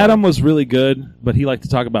Adam before? Adam was really good, but he liked to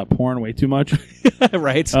talk about porn way too much.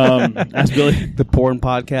 Right. Ask Billy. The porn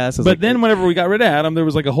podcast. is But like- then whenever we got rid of Adam, there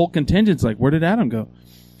was like a whole contingent. Like, where did Adam go?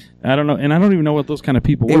 I don't know, and I don't even know what those kind of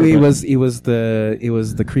people were. it but was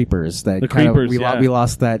the creepers that The kind of- creepers, we, yeah. we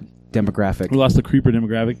lost that demographic. we lost the creeper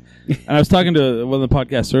demographic. And I was talking to one of the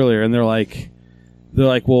podcasts earlier, and they're like,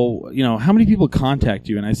 well, you know, how many people contact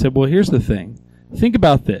you? And I said, well, here's the thing. Think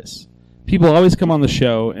about this. People always come on the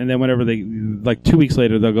show, and then whenever they, like 2 weeks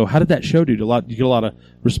later, they'll go, how did that show do? You get a lot of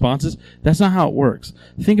responses? That's not how it works.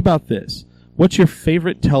 Think about this. What's your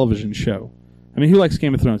favorite television show? I mean, who likes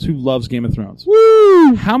Game of Thrones? Who loves Game of Thrones?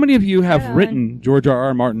 Woo! How many of you have written George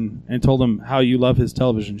R.R. Martin and told him how you love his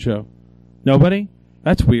television show? Nobody?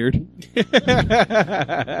 That's weird.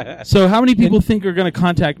 So how many people think are going to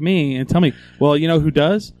contact me and tell me, well, you know who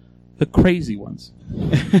does? The crazy ones.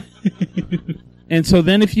 And so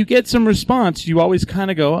then if you get some response, you always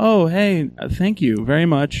kind of go, oh, hey, thank you very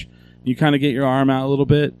much. You kind of get your arm out a little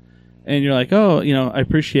bit, and you're like, oh, you know, I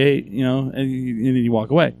appreciate, you know, and then you walk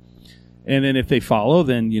away. And then if they follow,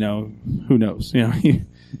 then, you know, who knows? You know,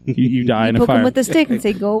 you die in a Poke fire. them with the stick and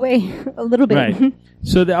say, "Go away," a little bit. Right.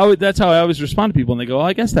 So that's how I always respond to people, and they go, "Oh,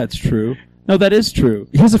 I guess that's true." No, that is true.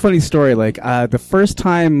 Here's a funny story. Like the first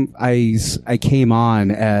time I came on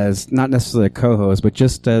as not necessarily a co-host, but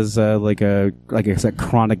just as like a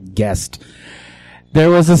chronic guest, there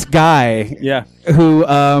was this guy Yeah. who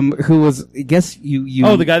was, I guess you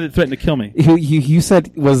Oh, the guy that threatened to kill me. who you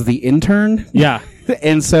said was the intern. Yeah.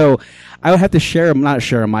 And so I would have to not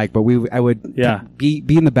share a mic, but I would Yeah. be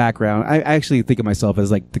in the background. I actually think of myself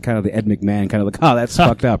as like the kind of the Ed McMahon, kind of like, oh, that's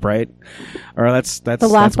fucked up, right? Or that's The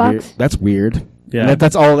laugh that's weird. box? That's weird. Yeah.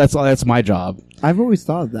 That's my job. I've always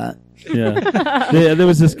thought of that. Yeah. There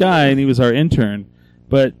was this guy, and he was our intern,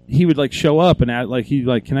 but he would like show up and act like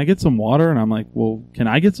can I get some water? And I'm like, well, can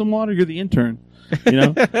I get some water? You're the intern, you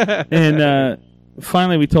know. And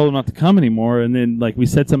finally, we told him not to come anymore. And then like we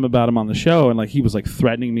said something about him on the show, and like he was like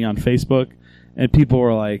threatening me on Facebook, and people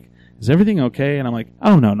were like, "Is everything okay?" And I'm like,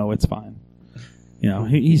 "Oh no, it's fine. You know,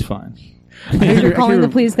 he's fine." You're calling the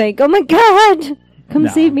police, like, "Oh my god, come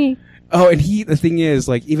save me!" Oh, and the thing is,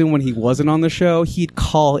 like, even when he wasn't on the show, he'd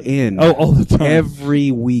call in. Oh, all the time,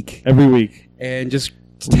 every week, and just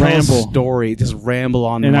tell ramble. a story, just ramble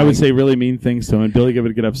on. I mic. would say really mean things to him, and Billy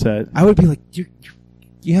would get upset. I would be like,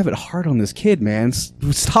 you have it hard on this kid, man.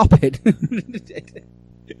 Stop it.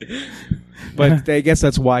 But I guess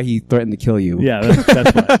that's why he threatened to kill you. Yeah,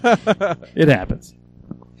 that's why. It happens,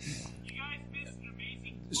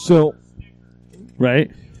 So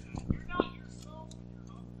right?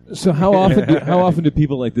 how often do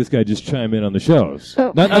people like this guy just chime in on the shows?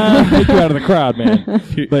 Oh. Not to take you out of the crowd, man,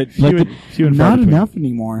 but Few and far Not between. enough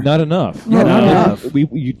anymore. not enough. Yeah, not enough.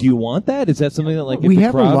 Do you want that? Is that something that like if We the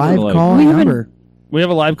have a crowd were live like, call We have number. We have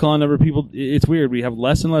a live call-in number. People, it's weird. We have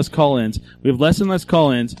less and less call-ins. We have less and less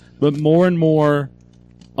call-ins, but more and more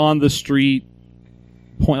on the street.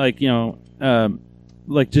 Point, like, you know,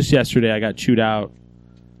 like just yesterday, I got chewed out.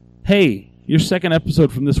 Hey, your second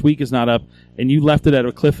episode from this week is not up, and you left it at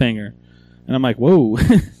a cliffhanger. And I'm like, whoa.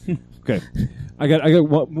 Okay, I got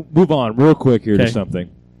move on real quick here to Okay. something.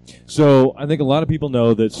 So I think a lot of people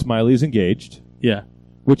know that Smiley's engaged, Yeah.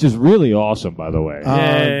 which is really awesome, by the way.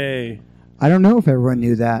 Yay. I don't know if everyone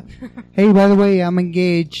knew that. Hey, by the way, I'm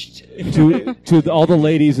engaged. to all the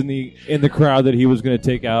ladies in the crowd that he was going to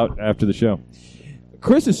take out after the show.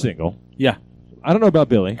 Chris is single. Yeah. I don't know about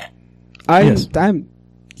Billy. I'm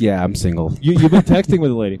single. You've been texting with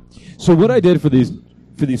a lady. So what I did for these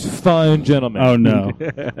fine gentlemen. Oh, no.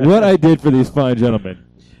 What I did for these fine gentlemen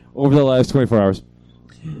over the last 24 hours,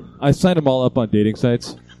 I signed them all up on dating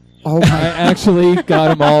sites. Oh I my! actually got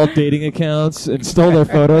them all dating accounts and stole their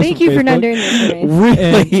photos. Thank from you for not Facebook. doing this to me. Really?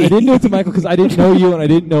 And I didn't do it to Michael because I didn't know you and I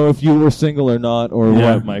didn't know if you were single or not or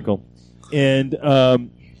Yeah. what, Michael. And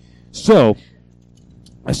so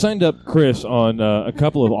I signed up Chris on a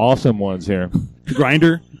couple of awesome ones here.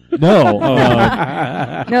 Grinder. No,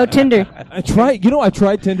 No Tinder. I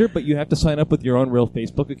tried Tinder, but you have to sign up with your own real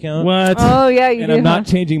Facebook account. What? Oh yeah, you And do. I'm not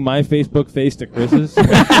huh? changing my Facebook face to Chris's. not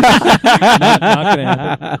gonna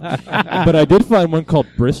happen. But I did find one called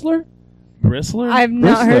Bristler. Bristler? I've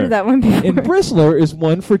not heard of that one before. And Bristler is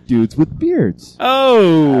one for dudes with beards.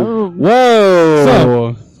 Oh. Oh.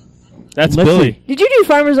 So, That's let's Billy. see. Did you do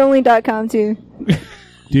farmersonly.com too?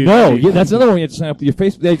 Dude, No, that's another one you have to sign up with your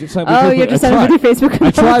Facebook. Oh, you have to sign up with your Facebook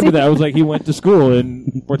account. I tried too? with that. I was like, he went to school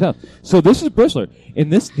in Port Town. So this is Bristler.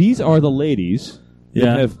 And these are the ladies that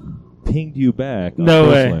Yeah. have pinged you back on No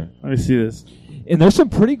Bristler. way. Let me see this. And there's some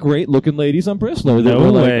pretty great looking ladies on Bristler that No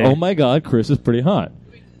were way. like, oh my God, Chris is pretty hot.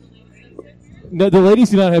 No, the ladies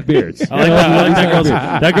do not have beards. I like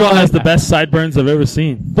that. That girl has the best sideburns I've ever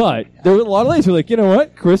seen. But there were a lot of ladies who were like, you know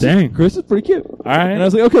what, Chris is pretty cute. All right. And I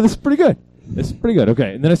was like, okay, this is pretty good. This is pretty good.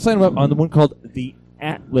 Okay, and then I signed up on the one called the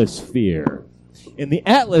Atlasphere. And the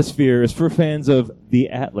Atlasphere is for fans of the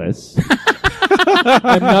Atlas.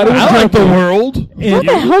 I'm not even I like the joking. world. Where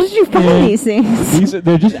the hell did you find these things?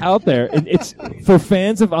 They're just out there, and it's for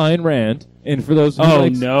fans of Ayn Rand, and for those who Oh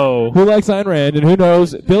likes, no! who likes Ayn Rand, and who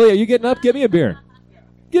knows, Billy, are you getting up? Give me a beer.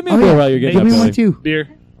 Give me a beer while you're getting Give up, me Billy. one too. Beer.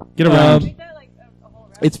 Get around.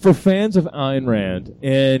 It's for fans of Ayn Rand,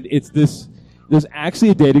 and it's this. There's actually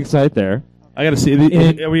a dating site there, I gotta see.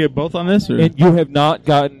 And- Are we both on this? Or? and you have not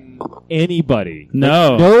gotten anybody.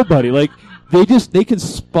 No. Like, nobody. Like they can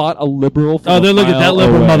spot a liberal. From Oh, they're looking. a That mile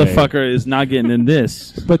liberal away. motherfucker is not getting in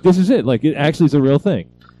this. But this is it. Like it actually is a real thing.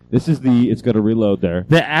 This is the. It's got to reload there.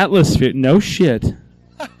 The Atlasphere. No shit.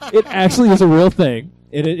 It actually is a real thing.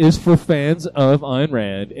 And it is for fans of Ayn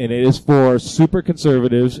Rand, and it is for super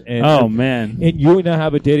conservatives. And Oh man. and you now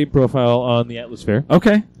have a dating profile on the Atlasphere.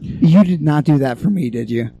 Okay. You did not do that for me, did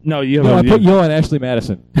you? No, you No, I have. put you on Ashley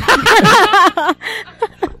Madison.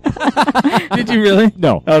 Did you really?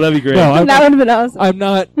 No, Oh, that'd be great. no, That would have been awesome. I'm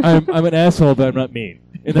not. I'm an asshole, but I'm not mean.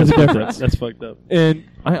 And there's a difference. That's fucked up. And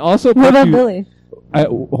I also What put about you, Billy?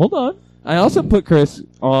 hold on. I also put Chris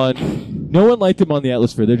on. No one liked him on the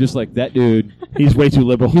Atlasphere. They're just like that dude. He's way too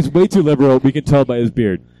liberal. He's way too liberal. We can tell by his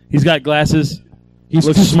beard. He's got glasses. He's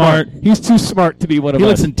Looks too smart. He's too smart to be one of He us.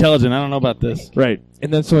 looks intelligent. I don't know about this. Right.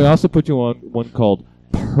 And then so I also put you on one called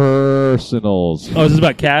Personals. Oh, is this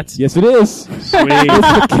about cats? Yes, it is. Sweet.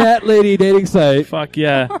 It's the cat lady dating site. Fuck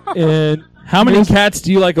yeah. And How many cats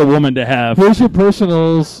do you like a woman to have? here's your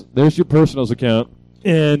Personals. There's your Personals account.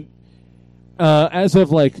 And as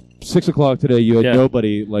of like 6 o'clock today, you had Yeah.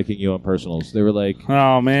 nobody liking you on Personals. They were like,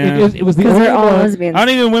 Oh man. it was the Because only they're all one. lesbians. I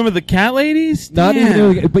don't even win with the cat ladies. Not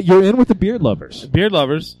Damn. even, but you're in with the beard lovers. Beard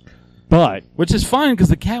lovers, But which is fine because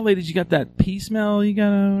the cat ladies, you got that pee smell. You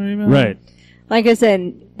gotta worry about. right, Like I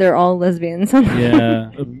said, they're all lesbians.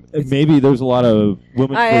 Yeah. maybe there's a lot of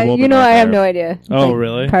women for women. you know, out I have there. no idea. Oh, Like,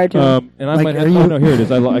 really? Prior to And I Like, might are have. you- Oh no, here it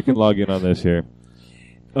is. I can log in on this here.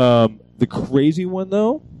 The crazy one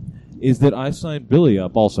though is that I signed Billy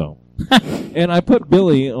up also, and I put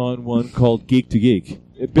Billy on one called Geek to Geek.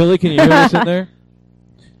 Billy, can you hear us in there?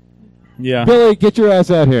 Yeah. Billy, get your ass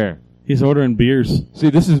out here. He's ordering beers. See,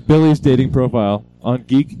 this is Billy's dating profile on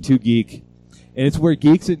Geek to Geek, and it's where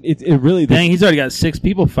geeks. It really. Dang, he's already got 6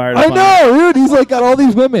 people fired up. I on it. know, dude. He's like got all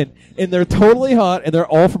these women, and they're totally hot, and they're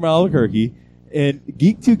all from Albuquerque. And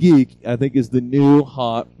Geek to Geek, I think, is the new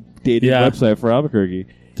hot dating Yeah. website for Albuquerque.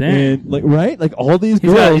 Damn. And like, right, like all these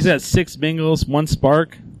He's girls. got 6 bingles, 1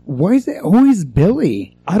 spark. Why is it always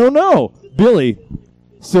Billy? I don't know, Billy.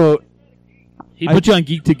 So He put you on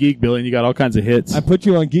Geek to Geek, Billy, and you got all kinds of hits. I put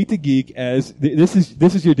you on Geek to Geek as this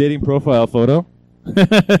is your dating profile photo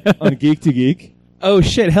on Geek to Geek. Oh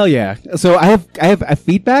shit! Hell yeah! So I have a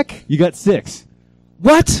feedback. You got 6.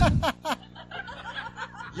 What?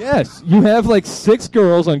 Yes, you have like 6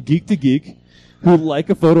 girls on Geek to Geek who like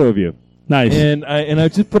a photo of you. Nice. And I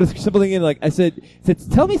just put a simple thing in, like I said,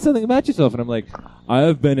 tell me something about yourself, and I'm like, I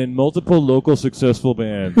have been in multiple local successful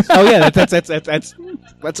bands. Oh yeah, that's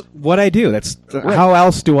what I do. That's how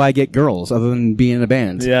else do I get girls other than being in a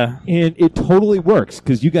band? yeah. And it totally works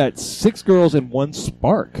because you got 6 girls and 1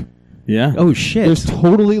 spark. Yeah. Oh shit! There's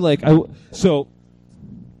totally like so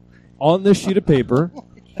on this sheet of paper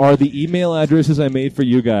are the email addresses I made for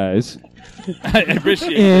you guys I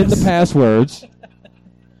appreciate and this. the passwords.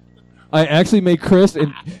 I actually made Chris,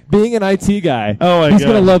 and being an IT guy, Oh, my he's God.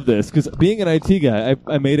 gonna love this because being an IT guy,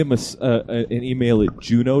 I made him an email at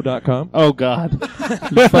Juno.com. Oh, God.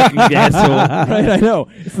 You fucking asshole. Right, I know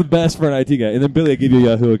it's the best for an IT guy. And then Billy, I give you a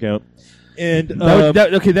Yahoo account. And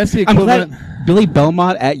Okay, that's the I'm equivalent. glad Billy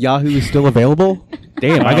Belmont at Yahoo is still available.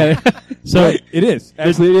 Damn, I got it. So, right, it is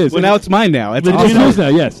actually it is. Well, now it's mine now. That's But It's you awesome. know- yours now,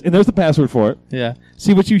 yes, and there's the password for it. yeah.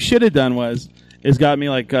 See, what you should have done is got me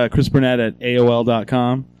like Chris Burnett at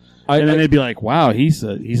AOL.com. And then they'd be like, "Wow, he's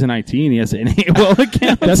an IT and he has an AOL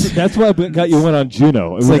account." That's why I got you one on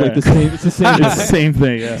Juno. It was like- like the same. It's the same. It's the same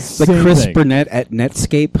thing. Yeah. It's like Chris Burnett at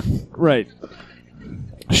Netscape. right?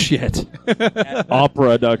 Shit.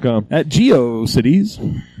 Opera.com. At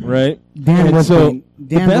GeoCities. Right. Dan And was so being-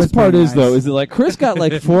 the Dan was best part being is though nice. is that like Chris got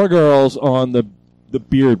like 4 girls on the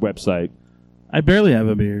beard website. I barely have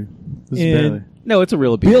a beard. This is And barely. No, it's a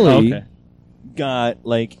real beard. Billy Okay. got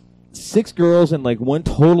like 6 girls and like 1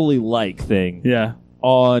 totally like thing Yeah.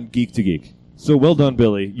 on Geek to Geek. So well done,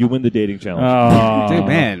 Billy. You win the dating challenge. Oh, Dude,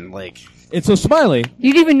 man, like And so Smiley,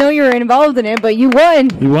 you didn't even know you were involved in it, but you won.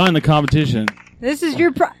 You won the competition. This is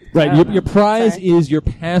your Right, your prize Sorry. is your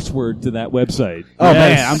password to that website. Oh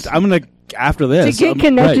Yes. man, I'm gonna after To this. get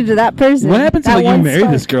connected right. to that person. What happens that when you one marry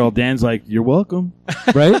spark. this girl? Dan's like, you're welcome.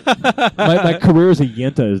 Right? my career as a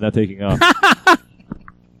Yenta is not taking off.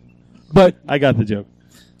 But I got the joke.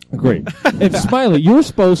 great. And Smiley, you were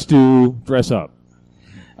supposed to dress up.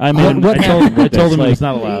 I mean, What I happened with told this? him Like, it was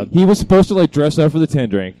not allowed. He was supposed to dress up for the 10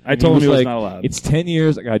 drink. I told him he was like, not allowed. It's 10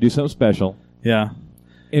 years. I gotta do something special. Yeah.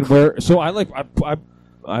 And so I put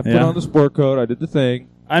Yeah. on the sport coat. I did the thing.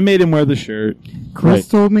 I made him wear the shirt. Chris Right.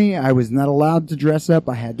 told me I was not allowed to dress up.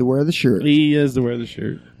 I had to wear the shirt. He has to wear the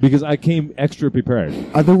shirt. Because I came extra prepared.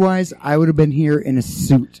 Otherwise, I would have been here in a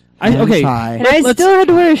suit. and okay. tie. And I Let's- still had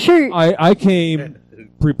to wear a shirt. I came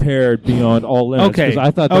prepared beyond all limits. Okay. Because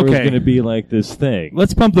I thought there was Okay. going to be this thing.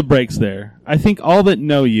 Let's pump the brakes there. I think all that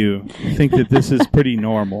know you think that this is pretty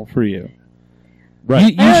normal for you.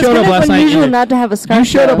 Right. You I know, showed it's up kind last of night. unusual In a, not to have a scarf. you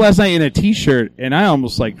showed up though. last night in a T-shirt, and I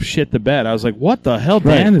almost shit the bed. I was like, "What the hell,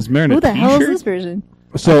 Right. Dan is wearing Who a the T-shirt?" hell is this person?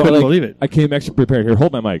 So I couldn't believe it. I came extra prepared. Here,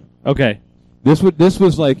 hold my mic. Okay. This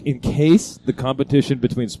was in case the competition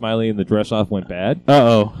between Smiley and the dress off went bad.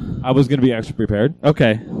 Uh-oh. I was going to be extra prepared.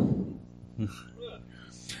 Okay.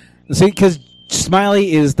 See, because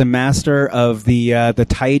Smiley is the master of the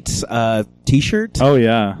tights T-shirt. Oh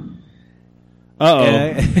yeah. Uh-oh.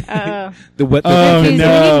 Uh-oh. the what? Oh, Is no.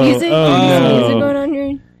 there any music? Oh, Is there no. music going on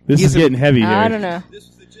here? This He's is a- getting heavy here. I don't know.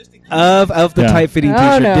 of the Yeah. tight-fitting Oh,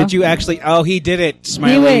 T-shirt. no. Did you actually? Oh, he did it,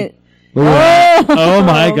 Smiley. He went. Oh,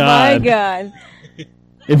 my my God. God.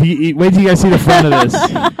 If you wait till you guys see the front of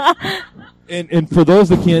this. And for those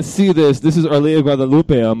that can't see this is Arlea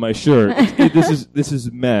Guadalupe on my shirt. This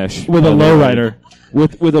is mesh With a lowrider.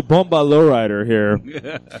 with a bomba lowrider here.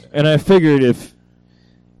 And I figured if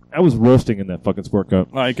I was roasting in that fucking sport coat.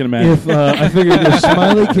 I can imagine. If I figured if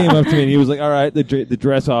Smiley came up to me and he was like, "All right, the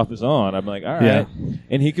dress off is on," I'm like, "All right," Yeah.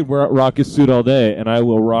 and he could rock his suit all day, and I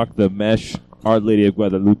will rock the mesh Our Lady of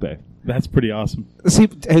Guadalupe. That's pretty awesome. See,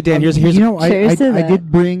 hey Dan, here's you know, Cheers to I that.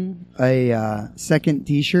 did bring a second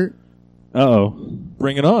T-shirt. Uh-oh.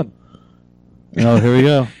 Bring it on, Oh, here we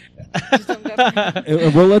go.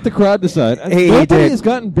 and we'll let the crowd decide. Hey, Nobody Dan. has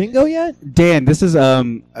gotten bingo yet. Dan, this is a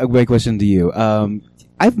great question to you.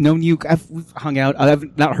 I've known you. We've hung out.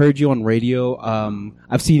 I've not heard you on radio.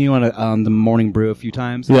 I've seen you on the Morning Brew a few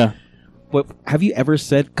times. Yeah. But have you ever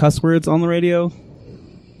said cuss words on the radio?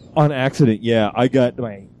 On accident, yeah. I got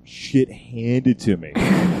my shit handed to me.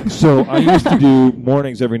 So I used to do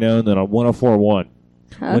mornings every now and then on 104.1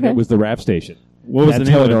 when Okay. it was the rap station. What was That's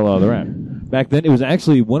the name how I of know it? a lot of the rap. Back then, it was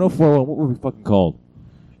actually 104.1. What were we fucking called?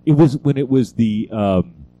 It was when it was the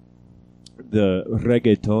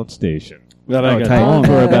reggaeton station. That I got tight. on.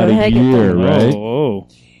 For about a Reggaeton. year, right? Oh.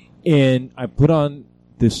 And I put on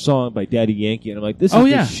this song by Daddy Yankee, and I'm like, "This is Oh, the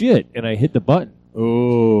yeah. shit!" And I hit the button,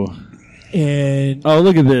 Oh. and Oh,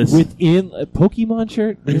 look at this. within a Pokemon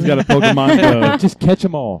shirt, He's got a Pokemon go. just catch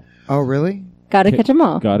them all. Oh, really? Gotta catch them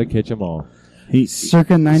all. Gotta catch them all. He,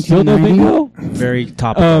 Circa Still no 1990. bingo. Very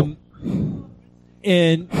topical.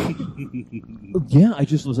 And yeah, I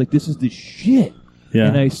just was like, "This is the shit." yeah.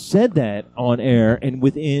 And I said that on air, and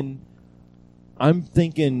within, I'm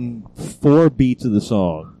thinking 4 beats of the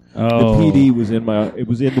song, Oh. the PD was in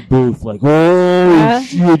the booth, like, "Oh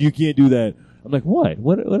shit, you can't do that." I'm like, "What?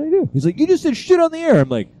 What I do?" He's like, "You just said shit on the air." I'm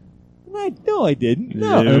like, "No, I didn't."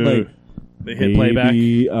 No, and I'm like, They hit playback.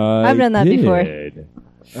 "Maybe I I've done that before. did."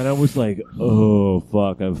 And I was like, "Oh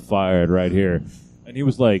fuck, I'm fired right here." And he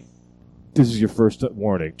was like, "This is your first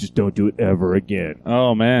warning. Just don't do it ever again."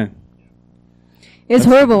 Oh, man. It's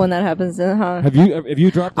horrible when that happens, huh? Have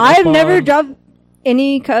you dropped? an I've F-bomb? never dropped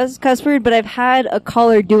any cuss word, but I've had a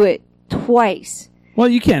caller do it twice. Well,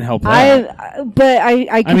 you can't help that.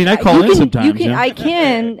 I mean, I call you in can, sometimes, You can, yeah.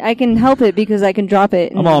 I can help it because I can drop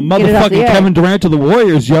it. And I'm all get it off the motherfucking air. Kevin Durant to the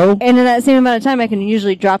Warriors, yo. And in that same amount of time, I can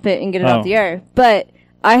usually drop it and get it Oh. off the air. But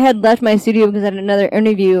I had left my studio because I had another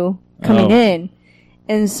interview coming Oh. in.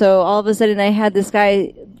 And so all of a sudden I had this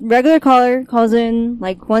guy, regular caller, calls in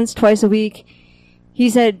like once, twice a week. He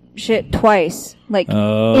said shit twice, like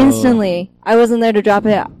Oh. instantly. I wasn't there to drop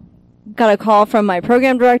it. Got a call from my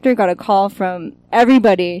program director, got a call from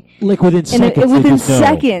everybody. Like within seconds. they within just know.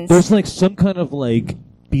 seconds. There's like some kind of like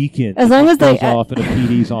beacon. As long that as they- goes off in a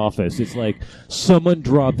PD's office. It's like someone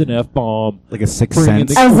dropped an F bomb. like a sixth Bring in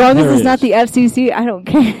sense. the- As long as There it's it not is. the FCC, I don't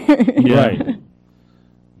care. Yeah. Right.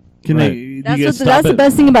 Can Right. they? Do you That's guys stop that's the it?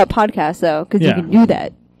 best thing about podcasts, though, because Yeah. you can do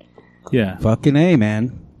that. Yeah. Fucking A,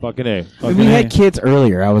 man. Fucking A. When Fucking we A. had kids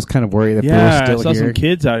earlier, I was kind of worried if they Yeah, were I still saw here. some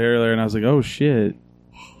kids out here earlier, and I was like, "Oh shit."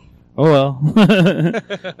 Oh well.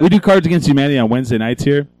 We do Cards Against Humanity on Wednesday nights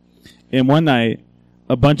here, and one night,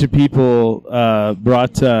 a bunch of people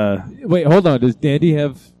brought. Do Wait, hold on. Does Dandy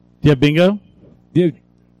have? you have bingo? Dude,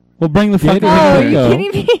 Well, bring the fucking Yeah, Oh, are bingo. you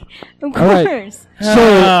bingo. kidding me? Of All right. course.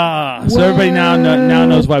 So everybody now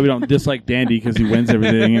knows why we don't dislike Dandy because he wins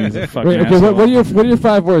everything and he's a fucking wait, okay, asshole. what are your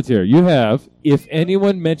 5 words here? You have, if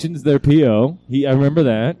anyone mentions their PO, I remember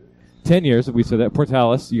that. 10 years, we said that.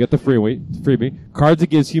 Portalis, you got the freebie. Cards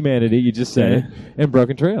Against Humanity, you just said it. And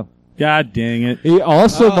Broken Trail. God dang it. He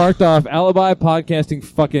also marked off Alibi, Podcasting,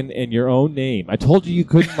 fucking, and your own name. I told you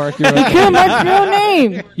couldn't mark your own You name. can't mark your own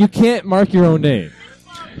name. You can't mark your own name.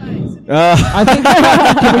 I think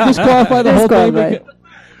can we disqualify the whole thing? Disqualify.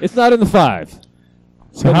 It's not in the 5.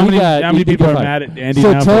 So But how we many got- how many you think people you're are fine. mad at Dandy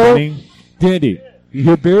So now for tell winning? Dandy,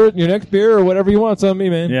 your next beer or whatever you want, on me,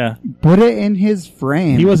 man. Yeah. Put it in his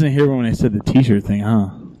frame. He wasn't here when I said the T-shirt thing, huh?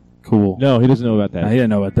 Cool. No, he doesn't know about I that. didn't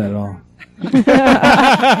know about that at all.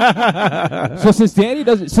 So since Dandy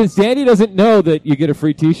doesn't know that you get a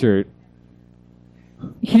free T-shirt,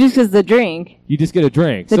 He just gets the drink. you just get a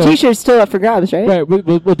drink. The So- T-shirt's still up for grabs, right? Right,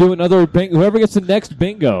 we'll do another bingo. Whoever gets the next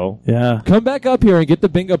bingo, Yeah. come back up here and get the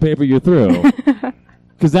bingo paper you're through.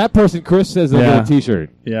 Because that person, Chris, says they'll Yeah. get a T-shirt.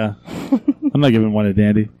 Yeah. I'm not giving one to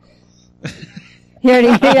Dandy. He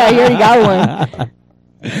already got one.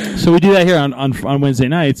 So we do that here on Wednesday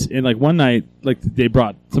nights, and like one night, like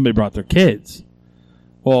somebody brought their kids.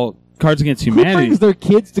 Well, Cards Against Who Humanity. brings their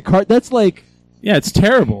kids to card? That's like, Yeah, it's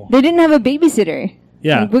terrible. They didn't have a babysitter.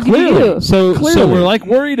 Yeah, Like, what could you clearly. do? So Clearly. we're like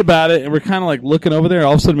worried about it, and we're kind of like looking over there.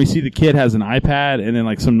 All of a sudden, we see the kid has an iPad and then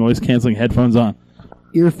like some noise canceling headphones on.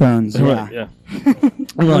 Earphones. And we're Yeah. like, And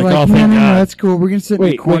we're We're like, like, oh, no, thank no, God. that's cool. We're gonna sit in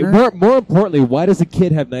the wait. corner. More importantly, why does the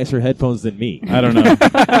kid have nicer headphones than me? I don't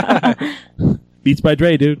know. Beats by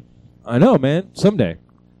Dre, dude. I know, man. Someday.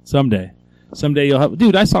 Someday you'll have.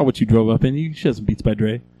 Dude, I saw what you drove up in. You should have some Beats by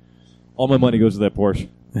Dre. All my money goes to that Porsche.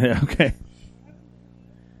 Yeah. Okay.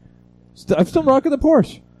 I'm still rocking the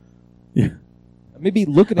Porsche. Yeah. I may be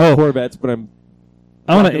looking at Oh. Corvettes, but I'm.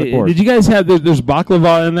 I want Rocking the to. Porsche. Did you guys have? There's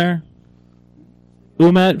baklava in there.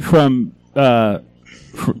 Umet from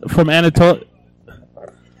Anatolia.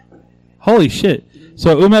 Holy shit!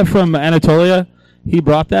 So Umet from Anatolia, he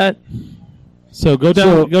brought that. So go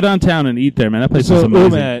downtown and eat there, man. That place is So,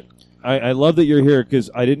 amazing. Umat, I love that you're here because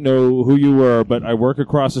I didn't know who you were, but I work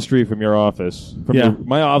across the street from your office. Yeah.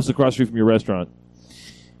 My office across the street from your restaurant.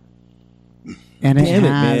 And it Damn it,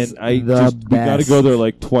 has man! the We got to best. go there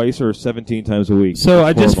like twice or 17 times a week. So I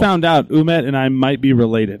It's just horrible. found out Umet and I might be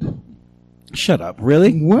related. Shut up.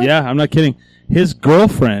 Really? What? Yeah, I'm not kidding. His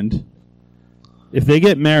girlfriend, if they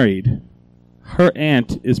get married, her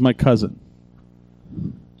aunt is my cousin.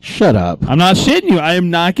 Shut up. I'm not shitting you. I am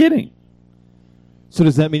not kidding. So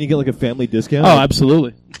does that mean you get like a family discount? Oh,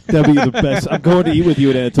 absolutely. That'd be the best. I'm going to eat with you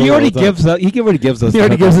at Anatolia. He already all the time. gives. He already gives us. He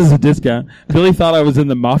already gives us a discount. Billy thought I was in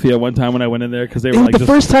the mafia one time when I went in there because they were like, the just,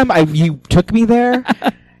 first time you took me there,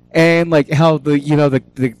 and like how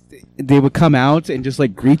they would come out and just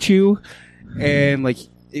like greet you, and like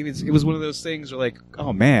it was one of those things where like,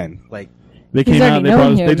 oh man, like they He's came out. already They, known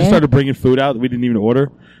brought us, here, they just man. started bringing food out that we didn't even order.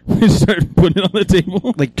 They just started putting it on the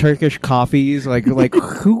table. like Turkish coffees, like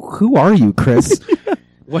who are you, Chris?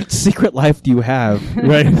 What secret life do you have?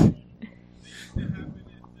 Right.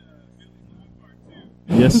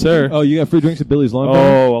 Yes, sir. Oh, you got free drinks at Billy's Long Bar?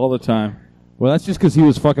 Oh, all the time. Well, that's just because he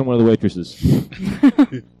was fucking one of the waitresses.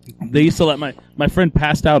 They used to let my friend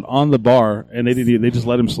passed out on the bar, and they just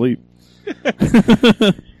let him sleep.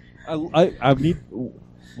 I need.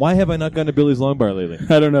 Why have I not gone to Billy's Long Bar lately?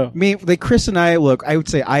 I don't know. I mean, like Chris and I, look, I would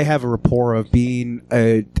say I have a rapport of being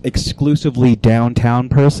a exclusively downtown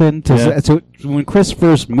person. Yeah. So when Chris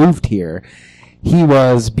first moved here, he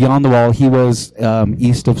was beyond the wall. He was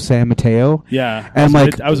east of San Mateo. Yeah, And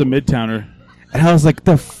like, I was a midtowner. and I was like,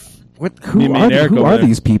 what? Me and Eric Who over are there.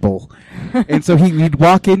 these people? And so he'd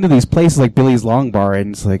walk into these places like Billy's Long Bar,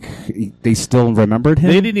 and it's like they still remembered him.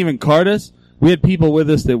 They didn't even card us. We had people with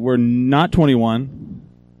us that were not 21.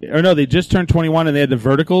 Or no, they just turned 21 and they had the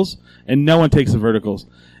verticals, and no one takes the verticals.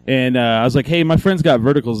 And I was like, hey, my friend's got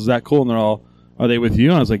verticals. Is that cool? And they're all, are they with you?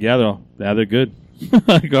 And I was like, yeah, they're good.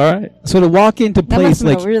 Like, all right. So to walk into That place must have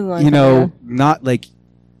been like a really long you know, time, not like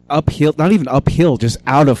uphill, not even uphill, just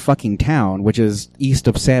out of fucking town, which is east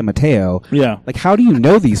of San Mateo. Yeah. Like, how do you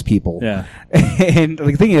know these people? Yeah. And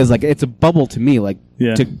the thing is, like, it's a bubble to me. Like,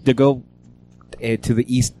 Yeah. to go to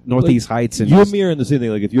the northeast heights and You and just- me are in the same thing.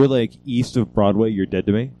 Like, if you're like east of Broadway, you're dead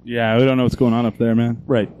to me. Yeah, we don't know what's going on up there, man.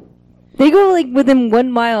 Right. They go like within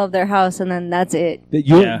 1 mile of their house, and then that's it.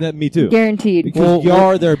 Yeah. Me too. Guaranteed. Because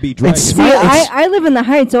Yar there be driving. It's- See, It's- I live in the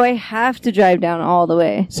Heights, so I have to drive down all the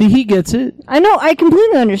way. See, he gets it. I know, I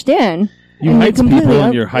completely understand. You And Heights they're completely people in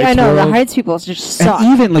up- your Heights I know, world. the Heights people just suck.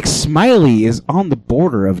 And even like Smiley is on the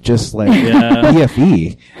border of just like Yeah.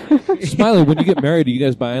 BFE. Smiley, when you get married, are you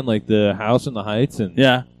guys buying like the house in the Heights? And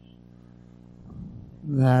Yeah.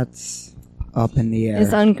 That's up in the air.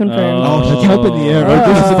 It's unconfirmed. Oh. that's up in the air.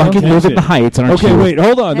 Oh. This is Fucking live in contention. the Heights, aren't Okay, you? wait,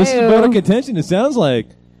 hold on. This is Ew. about a contention. It sounds like.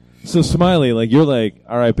 So Smiley, like you're like,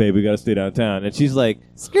 all right, babe, we got to stay downtown, and she's like,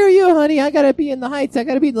 screw you, honey. I gotta be in the Heights. I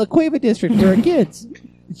gotta be in the La Cueva district for our kids.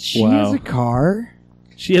 She Wow. has a car.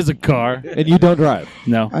 She has a car. And you don't drive.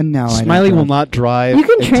 No. No, Smiley I don't will not drive. You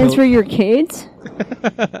can until- transfer your kids.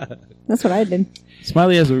 That's what I did.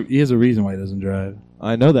 Smiley has a reason why he doesn't drive.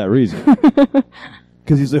 I know that reason.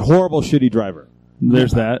 Because he's a horrible, shitty driver.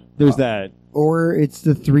 There's that. There's that. Or it's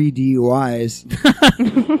the 3 DUIs.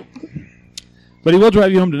 But he will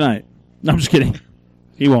drive you home tonight. No, I'm just kidding.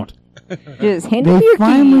 He won't. Just hand me They your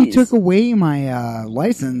finally keys. took away my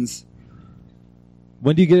license.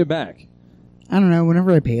 When do you get it back? I don't know.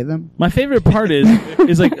 Whenever I pay them. My favorite part is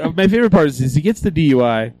he gets the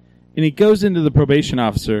DUI and he goes into the probation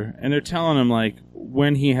officer and they're telling him like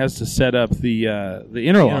when he has to set up the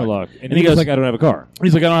interlock. And he goes like, I don't have a car.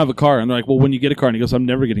 He's like, I don't have a car. And they're like, well, when you get a car, and he goes, I'm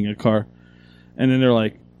never getting a car. And then they're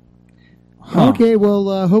like, huh. Okay,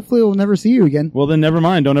 well, hopefully we'll never see you again. Well, then never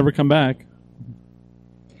mind. Don't ever come back.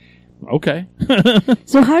 Okay.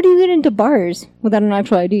 So how do you get into bars without an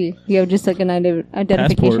actual ID? You have just like an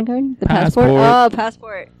identification Passport. card? The Passport. Oh,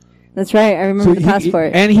 passport. That's right. I remember So the he-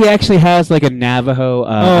 passport. And he actually has like a Navajo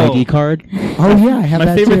ID card. Oh yeah, I have My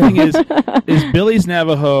that favorite too. thing is Billy's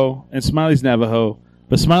Navajo and Smiley's Navajo,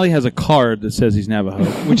 but Smiley has a card that says he's Navajo.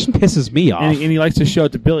 Which pisses me off. And he likes to show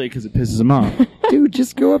it to Billy because it pisses him off. Dude,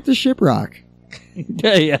 just go up to Shiprock.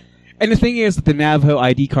 Yeah. And the thing is that the Navajo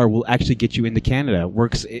ID card will actually get you into Canada.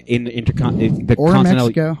 Works in the Or continental-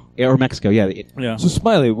 Mexico. Or Mexico, yeah. Yeah. So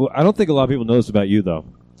Smiley, well, I don't think a lot of people know this about you though.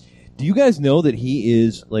 Do you guys know that he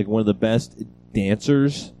is like one of the best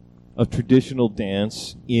dancers of traditional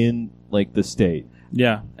dance in like the state?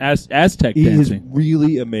 Yeah. Aztec He is dancing.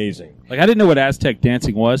 really amazing. Like, I didn't know what Aztec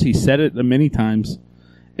dancing was. He said it many times,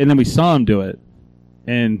 and then we saw him do it.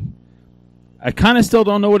 And I kind of still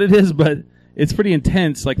don't know what it is, but it's pretty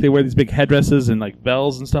intense. Like, they wear these big headdresses and, like,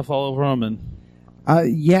 bells and stuff all over them.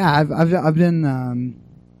 And Yeah, I've done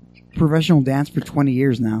professional dance for 20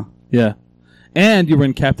 years now. yeah. And you were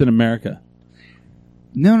in Captain America.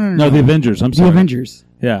 No, No, the Avengers. I'm The sorry. Avengers.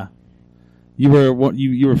 Yeah. You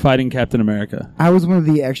were fighting Captain America. I was one of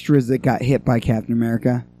the extras that got hit by Captain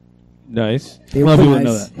America. Nice. It A was lot of people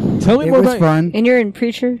nice. didn't know Tell me It more was about fun. And you're in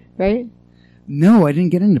Preacher, right? No, I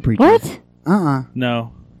didn't get into preaching. What?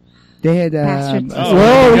 No. They had. Bastards. Oh.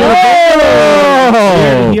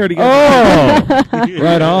 Oh! He already got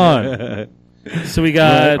Right on. So we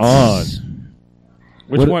got... Right on.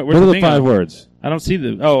 Which what, one? what are the bingo? 5 words? I don't see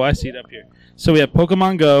the... Oh, I see it up here. So we have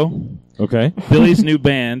Pokemon Go, Okay. Billy's new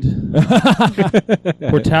band,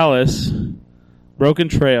 Portalis, Broken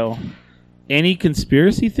Trail, any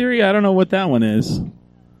conspiracy theory? I don't know what that one is.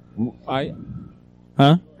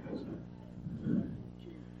 Huh?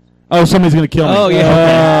 Oh, somebody's going to kill me. Oh, yeah.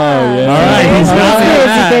 Oh, yeah. All right. He's got me on Conspiracy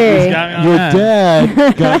that. theory. He's got me on Your that.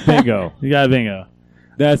 dad got bingo. You got bingo.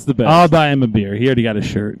 That's the best. I'll buy him a beer. He already got a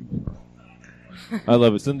shirt. I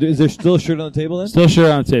love it. So, is there still a shirt on the table then? Still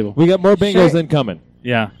shirt on the table. We got more bingos Shirt. than coming.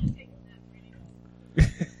 Yeah.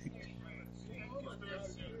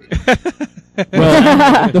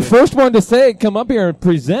 Well, the first one to say come up here and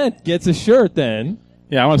present gets a shirt then.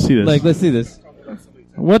 Yeah, I want to see this. Like, let's see this.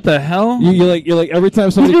 What the hell? You're like every time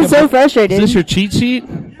He's somebody been comes so up, frustrated. Is this your cheat sheet?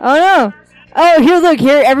 Oh no! Oh, here, look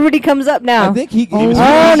here. Everybody comes up now. I think he was Oh,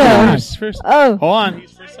 first. no. He's first. Oh, Hold on.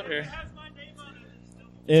 He's first up here.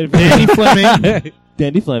 Danny Fleming.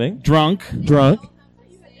 Danny Fleming. Drunk. Drunk.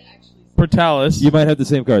 Portalis. You might have the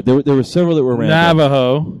same card. There were several that were random.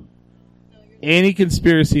 Navajo. Any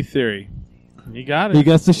conspiracy theory. You got it. He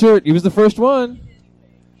gets the shirt. He was the first one.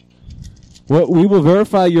 Well, we will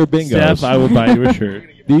verify your bingos. Steph, I will buy you a shirt.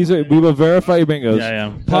 We will verify your bingos.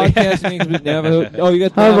 Yeah. Podcasting with Navajo. Oh, you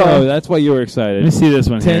got Oh, Navajo. boy. That's why you were Let excited. me see this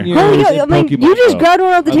one 10 here. years. oh in yeah! I mean, Pokemon you just Go. grabbed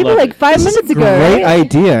one off the I table love like it. 5 minutes ago, Great right?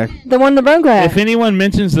 idea. The one the brown guy. If anyone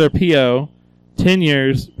mentions their PO, 10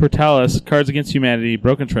 years, Portalis, Cards Against Humanity,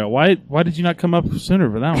 Broken Trail. Why did you not come up sooner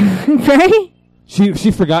for that one? right?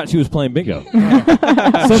 She forgot she was playing bingo. She's like,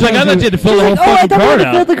 I thought you had to fill the whole Like, oh, I fucking thought we card had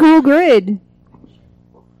to fill out. the whole grid.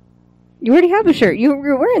 You already have a shirt. You're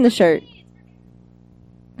wearing the shirt.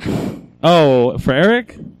 Oh, for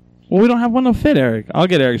Eric? Well, we don't have one to fit Eric. I'll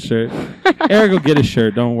get Eric's shirt. Eric will get his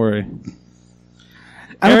shirt. Don't worry.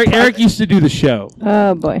 Eric used to do the show.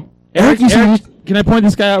 Oh boy. Eric, can I point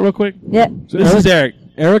this guy out real quick? Yeah. This is Eric.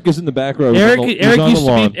 Eric is in the back row. Eric He's on the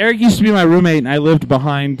lawn. Eric used to be my roommate, and I lived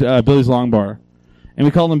behind Billy's Long Bar, and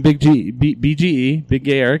we called him Big G, BGE, Big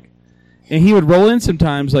Gay Eric. And he would roll in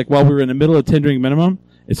sometimes, like while we were in the middle of tendering minimum.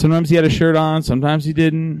 And sometimes he had a shirt on, sometimes he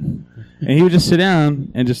didn't, and he would just sit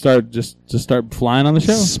down and just start flying on the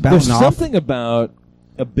show. There's something about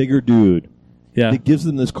a bigger dude Yeah, that gives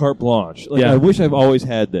them this carte blanche. Like, Yeah. I wish I've always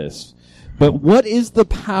had this. But what is the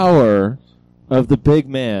power of the big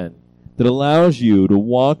man that allows you to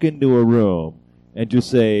walk into a room and just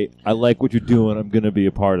say, I like what you're doing, I'm going to be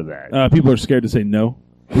a part of that? people are scared to say no.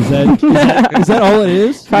 Is that all it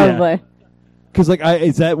is? Probably. Because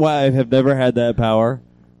is that why I have never had that power?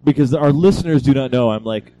 Because our listeners do not know I'm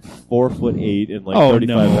like 4'8" and like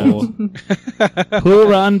 35 pounds. Who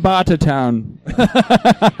run Bata Town?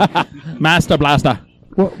 Master Blaster.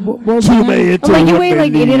 Well, I'm like, you weigh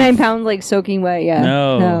like 89 pounds, like soaking wet. Yeah.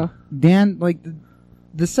 No. Dan, like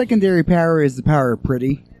the secondary power is the power of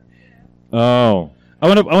pretty. Oh. I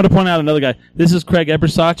want to point out another guy. This is Craig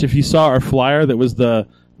Ebersach. If you saw our flyer, that was the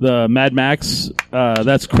Mad Max.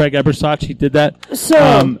 That's Craig Ebersach. He did that.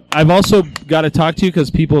 So I've also got to talk to you because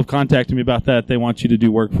people have contacted me about that. They want you to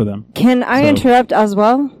do work for them. can I interrupt as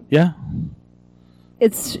well? Yeah,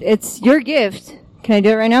 It's your gift. Can I do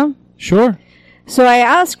it right now? sure. So I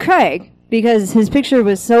asked Craig because his picture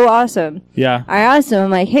was so awesome. Yeah. I asked him, I'm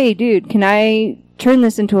like, hey, dude, can I turn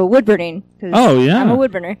this into a wood burning? 'Cause Oh, yeah. I'm a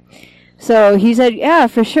wood burner. So he said, yeah,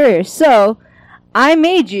 for sure. So I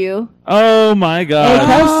made you Oh my a God.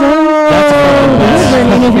 custom wood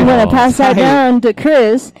burning. If you want to pass that down to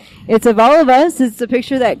Chris, it's of all of us. It's the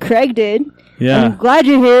picture that Craig did. Yeah. I'm glad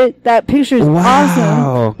you're here. That picture's Wow.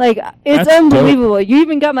 awesome. Like, it's That's unbelievable. You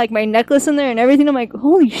even got like my necklace in there and everything. I'm like,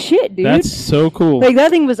 holy shit, dude. That's so cool. Like,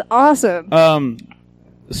 that thing was awesome.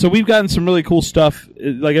 So we've gotten some really cool stuff.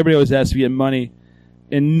 Like everybody always asks to get money,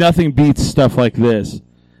 and nothing beats stuff like this.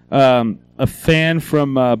 A fan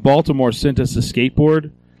from Baltimore sent us a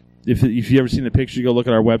skateboard. If you ever seen the picture, you go look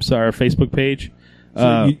at our website, our Facebook page.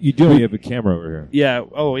 You do have a camera over here. Yeah.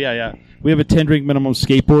 Oh, yeah. We have a 10-drink minimum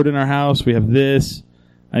skateboard in our house. We have this.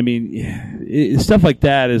 I mean, stuff like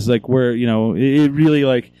that is like where, it really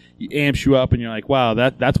like amps you up, and you're like, wow,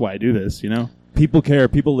 that's why I do this, People care.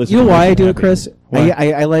 People listen. You know why I do Happy. it, Chris? Why?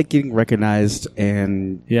 I like getting recognized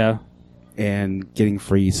and Yeah. getting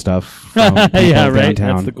free stuff from people Yeah, right.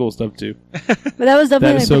 downtown. That's the cool stuff too. But that was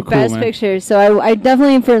definitely is like so the best cool, man. picture. So I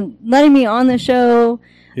definitely, for letting me on the show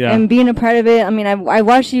Yeah. and being a part of it. I mean, I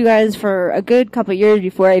watched you guys for a good couple of years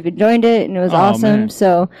before I even joined it, and it was Oh, awesome. man.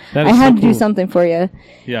 So That I is had so to do cool. something for you.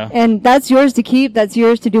 Yeah. And that's yours to keep. That's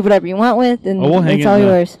yours to do whatever you want with, and Oh, we'll hang it's it all in the-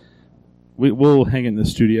 yours. We'll hang it in the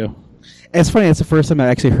studio. It's funny. It's the first time I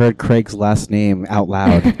actually heard Craig's last name out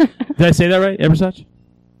loud. Did I say that right? Ebersach?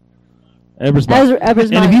 Ebersbach.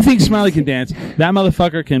 Ebersbach. And if you think Smiley can dance, that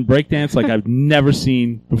motherfucker can break dance like I've never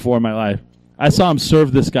seen before in my life. I saw him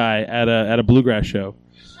serve this guy at a bluegrass show.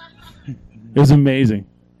 It was amazing.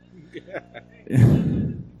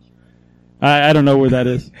 I don't know where that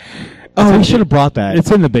is. Oh, we should have brought that.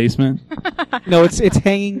 It's in the basement. No, it's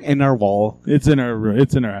hanging in our wall. It's in our room.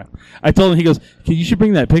 It's in our. I told him, he goes, you should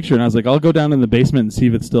bring that picture, and I was like, I'll go down in the basement and see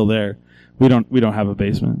if it's still there. We don't have a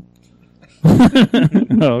basement.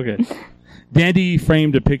 Oh, okay. Dandy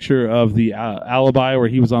framed a picture of the Alibi where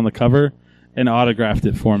he was on the cover and autographed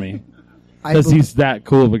it for me because he's that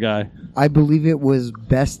cool of a guy. I believe it was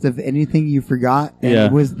best of anything you forgot, and Yeah.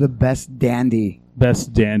 it was the best dandy.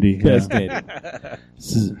 Best Dandy. Best Yeah. Dandy.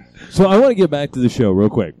 So I want to get back to the show real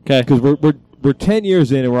quick, 'Kay. Because we're 10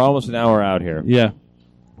 years in and we're almost an hour out here. Yeah.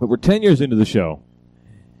 But we're 10 years into the show.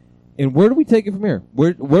 And where do we take it from here?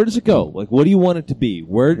 Where does it go? Like, what do you want it to be?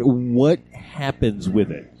 What happens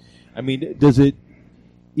with it? I mean,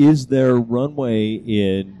 is there runway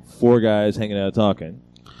in 4 guys hanging out talking,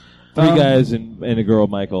 3 guys and a girl,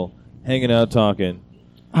 Michael, hanging out talking?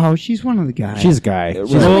 Oh, she's one of the guys. She's a guy. Right.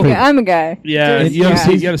 She's, I'm a guy. Yeah. Just-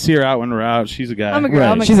 You gotta see her out when we're out. She's a guy. I'm a girl.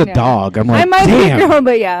 I'm a she's a yeah. dog. I'm I like, might damn. be a girl,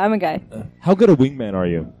 but yeah, I'm a guy. How good a wingman are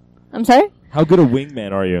you? I'm sorry? How good a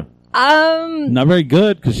wingman are you? Not very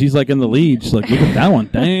good because she's like in the lead. She's like, look at that one.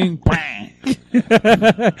 Dang.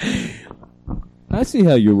 Bang. I see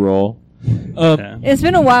how you roll. Yeah. It's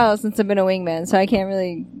been a while since I've been a wingman, so I can't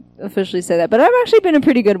really officially say that. But I've actually been a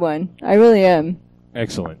pretty good one. I really am.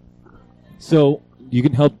 Excellent. So you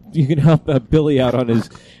can help Billy out on his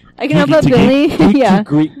I can help geek out to Billy. geek, Yeah.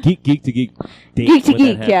 geek to geek date Geek to when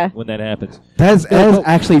that geek, yeah. when that happens. That is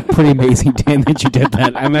actually pretty amazing, Dan, that you did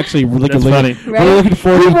that. I'm actually really That's looking, funny. Right? really looking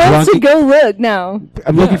forward He to being wants drunk. to go look now.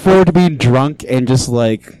 I'm looking forward to being drunk and just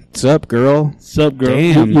like, what's up, girl? Sup, girl?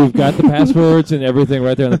 Damn. You've got the passwords and everything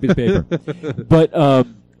right there on the piece of paper. But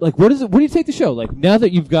like, what is it? What do you take the show? Like, now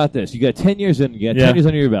that you've got this, you got 10 years in, you got 10 years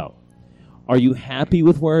under your belt. Are you happy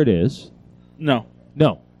with where it is? No.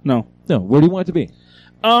 No. No. Where do you want it to be?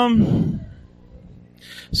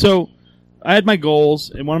 So I had my goals,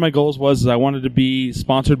 and one of my goals was I wanted to be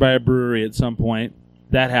sponsored by a brewery at some point.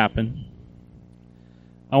 That happened.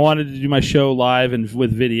 I wanted to do my show live and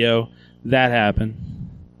with video. That happened.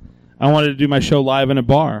 I wanted to do my show live in a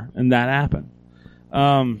bar, and that happened.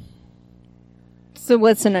 So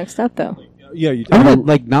what's the next step, though? Yeah, you I would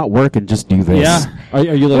like not work and just do this. Yeah. Are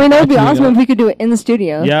you like, I mean, that would be actually awesome gonna- if we could do it in the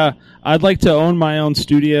studio. Yeah, I'd like to own my own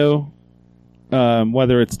studio,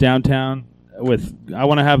 whether it's downtown. I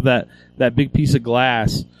want to have that big piece of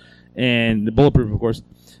glass and the bulletproof, of course.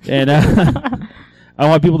 And I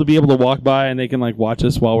want people to be able to walk by and they can like watch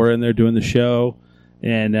us while we're in there doing the show.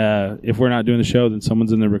 And if we're not doing the show, then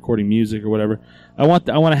someone's in there recording music or whatever. I want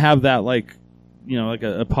to have that like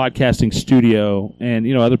a podcasting studio, and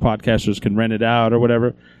other podcasters can rent it out or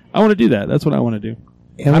whatever. I want to do that. That's what I want to do.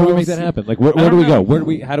 How do we make that happen? Like, where do we go?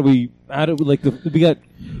 How do we like we got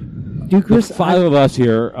Chris, the 5 of us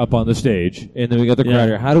here up on the stage, and then we got the crowd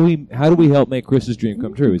here. How do we help make Chris's dream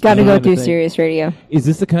come true? Got to go through Sirius Radio. Is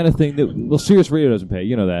this the kind of thing that Sirius Radio doesn't pay?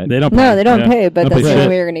 You know that They don't. No, pay. they don't pay, but Don't that's pay the only shit.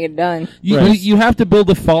 way you're going to get it done. You have to build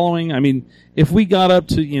a following. I mean, if we got up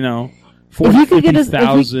to 40, If you could get us- if we-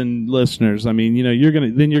 50,000 listeners, I mean, you're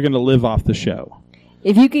gonna live off the show.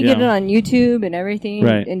 If you could get Yeah. it on YouTube and everything,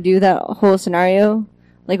 Right. and do that whole scenario,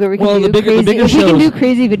 like where we can Well, do the bigger crazy, if we can shows- do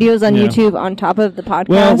crazy videos on Yeah. YouTube on top of the podcast.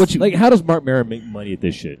 Well, like, how does Mark Maron make money at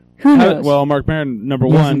this shit? who knows? Well, Mark Maron, number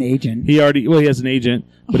He has one, an agent. he has an agent,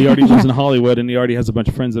 but he already lives in Hollywood, and he already has a bunch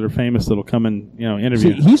of friends that are famous that'll come and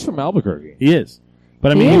interview. See, he's from Albuquerque. He is,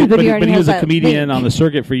 but I He mean, is, but he already he has was a that comedian thing. on the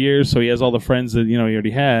circuit for years, so he has all the friends that he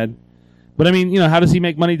already had. But I mean, how does he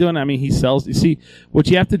make money doing it? I mean, he sells. You see, what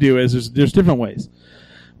you have to do is there's different ways.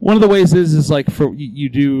 One of the ways is like for you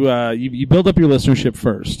build up your listenership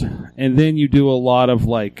first, and then you do a lot of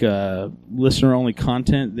like listener only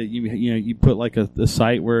content that you put like a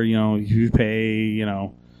site where you pay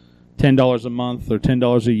 $10 a month or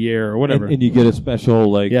 $10 a year or whatever, And you get a special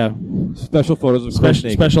special photos of Chris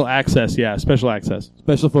naked. special access, special access.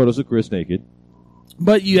 Special photos of Chris naked.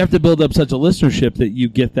 But you have to build up such a listenership that you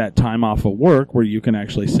get that time off of work where you can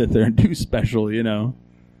actually sit there and do special,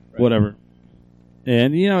 whatever.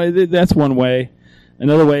 And that's one way.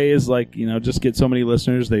 Another way is like just get so many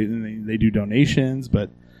listeners. They do donations, but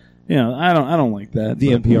I don't like that.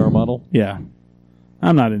 The But, NPR model. yeah,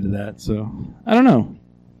 I'm not into that. So I don't know.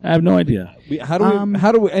 I have no idea. How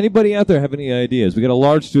do we? Anybody out there have any ideas? We got a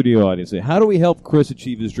large studio audience. How do we help Chris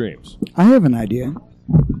achieve his dreams? I have an idea.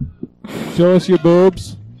 Show us your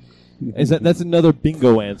boobs. That's another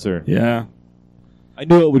bingo answer. Yeah. I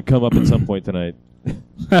knew it would come up at some point tonight.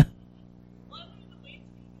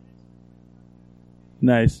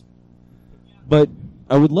 Nice. But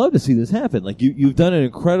I would love to see this happen. Like you've done an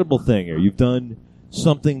incredible thing here. You've done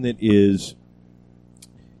something that is.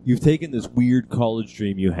 You've taken this weird college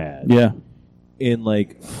dream you had. Yeah. And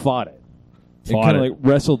like fought it. And Fought kind of it. like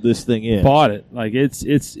wrestled this thing in. Fought it. Like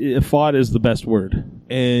fought is the best word.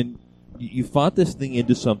 And you fought this thing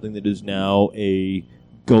into something that is now a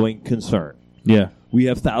going concern. Yeah. We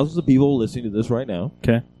have thousands of people listening to this right now.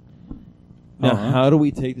 Okay. Now, how do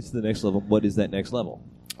we take this to the next level? What is that next level?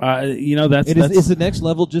 That's Is the next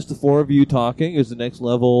level just the 4 of you talking? Is the next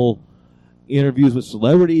level interviews with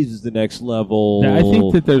celebrities? Is the next level? Yeah, I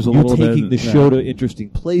think that there's a you little bit taking the of- show to interesting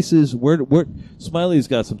places. Where Smiley's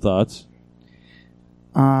got some thoughts.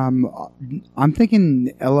 I'm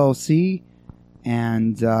thinking LLC,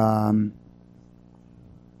 and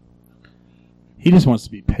he just wants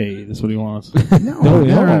to be paid. That's what he wants.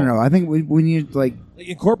 no. I think we need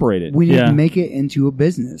Incorporate it. we need Yeah. to make it into a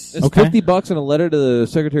business. It's Okay. $50 and a letter to the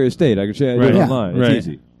Secretary of State. I can say I do Right. it Yeah. online. Right. It's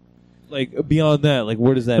easy. Like beyond that, like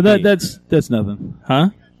where does that? But mean? that's nothing, huh?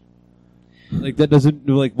 Like that doesn't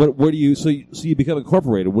like what do you so you become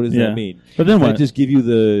incorporated? What does Yeah. that mean? But then Does what? that just give you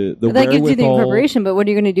the that gives you the wherewithal- incorporation, but what are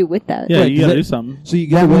you going to do with that? Yeah, Right, you does gotta that- do something. So you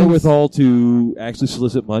get That the means- wherewithal to actually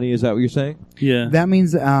solicit money. Is that what you're saying? Yeah. That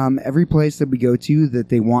means every place that we go to that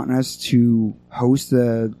they want us to host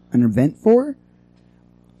an event for,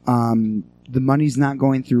 the money's not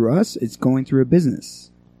going through us; it's going through a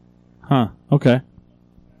business. Huh. Okay.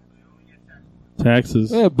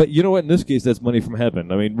 Taxes. Yeah, but you know what? In this case, that's money from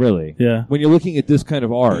heaven. I mean, really. Yeah. When you're looking at this kind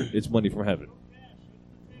of art, it's money from heaven.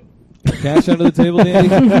 Cash under the table, Danny.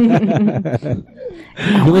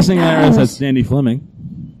 If you're listening to IRS, that's Danny Fleming.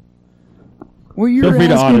 Well, Feel you're free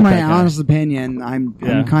to asking audit my that guy. honest opinion. I'm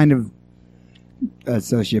Yeah. kind of a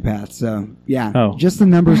sociopath, so yeah. Oh. Just the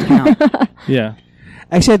numbers count. Yeah.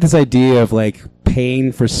 actually had this idea of like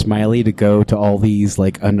paying for Smiley to go to all these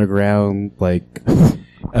like underground like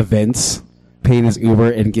events, paying his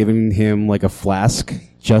Uber and giving him like a flask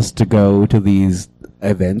just to go to these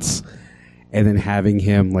events, and then having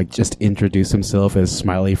him like just introduce himself as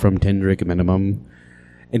Smiley from Tendrick Minimum,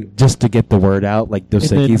 and just to get the word out, like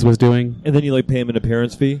Dos And then- Equis was doing. And then you like pay him an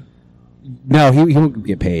appearance fee. No, he won't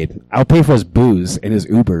get paid. I'll pay for his booze and his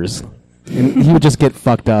Ubers, and he would just get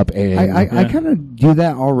fucked up. And I kind of do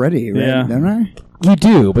that already, right? Yeah. Don't I? you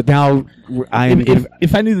do, but now I'm.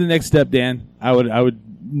 If I knew the next step, Dan, I would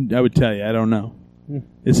tell you. I don't know.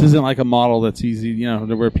 This isn't like a model that's easy, you know,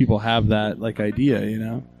 to where people have that like idea, you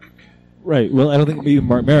know. Right. Well, I don't think even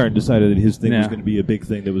Mark Maron decided that his thing was Yeah. going to be a big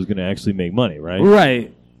thing that was going to actually make money, right?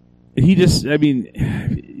 Right. He just, I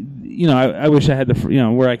mean, you know, I wish I had the, you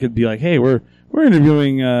know, where I could be like, hey, we're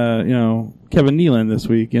interviewing, you know, Kevin Nealon this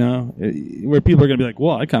week, you know, where people are going to be like,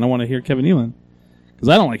 well, I kind of want to hear Kevin Nealon because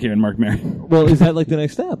I don't like hearing Mark Maron. Well, is that like the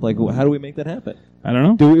next step? Like, how do we make that happen? I don't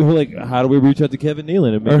know. Do we like? How do we reach out to Kevin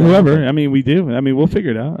Nealon and make Or that whoever. happen? I mean, we do. I mean, we'll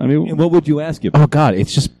figure it out. I mean, And what would you ask him? Oh God,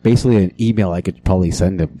 it's just basically an email I could probably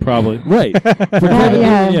send him. probably. Right. For Kevin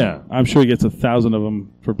yeah. Nealon, yeah. I'm sure he gets 1,000 of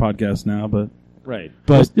them for podcasts now, but Right.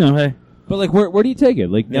 just, you know, hey, But like, where do you take it?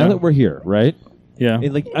 Like now Yeah. that we're here, right? yeah,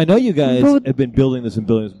 And like, I know you guys But- have been building this and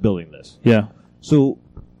building this. yeah. So,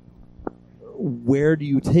 where do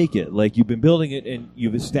you take it? Like, you've been building it and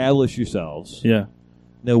you've established yourselves. Yeah.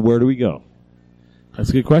 Now, where do we go? That's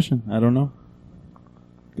a good question. I don't know.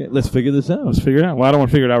 Okay, let's figure this out. Let's figure it out. Well, I don't want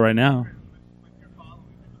to figure it out right now.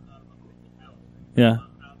 Yeah.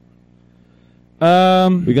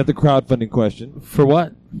 We got the crowdfunding question. For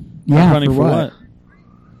what? Yeah, Crowdfunding for what?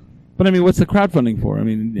 But I mean, what's the crowdfunding for? I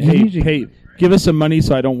mean, You hey, need to- pay, give us some money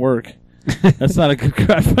so I don't work. That's not a good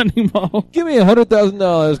crowdfunding model. Give me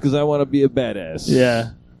 $100,000 because I want to be a badass.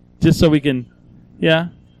 Yeah. Just so we can. Yeah.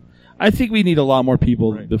 I think we need a lot more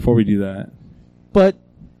people Right. before we do that. But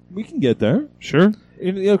we can get there. Sure.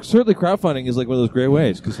 And, you know, certainly crowdfunding is like one of those great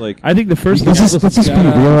ways because, like, I think the first. Let's just be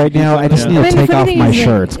real right now. I just Yeah. need I to mean, take the off funny my thing is,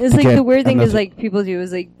 shirt. It's to like get the weird thing is another- like people do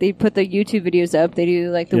is like they put the YouTube videos up. They do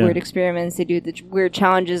like the Yeah. weird experiments. They do the weird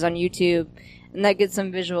challenges on YouTube, and that gets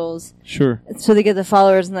some visuals. Sure. So they get the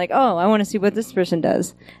followers and like, oh, I want to see what this person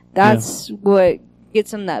does. That's what gets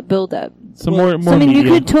them that build up. Some Well, more. So I mean, media. you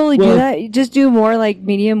could totally Well, do that. You just do more like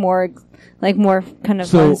media, more like more kind of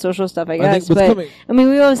So, fun social stuff, I I guess. think what's But coming- I mean,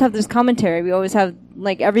 we always have this commentary. We always have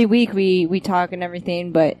like every week we talk and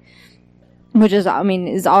everything, but which is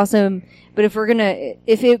is awesome. But if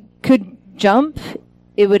if it could jump,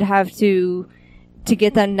 it would have to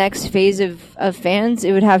get that next phase of fans.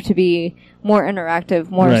 It would have to be more interactive,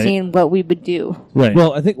 more Right. seeing what we would do. Right.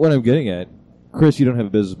 well, I think what I'm getting at, Chris, you don't have a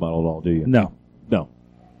business model at all, do you? no. No.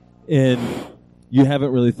 And you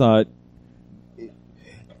haven't really thought,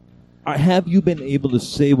 have you been able to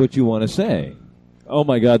say what you want to say? Oh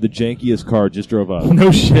my God, the jankiest car just drove up.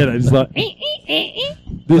 No shit. I just thought.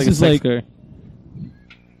 This is a sex like, car.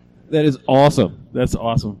 that is awesome. That's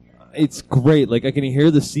awesome. It's great. Like, I can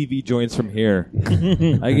hear the CV joints from here.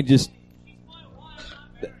 I can just.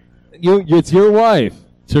 It's your wife.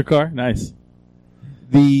 It's your car. Nice.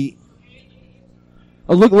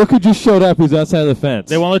 Oh, look who just showed up who's outside of the fence.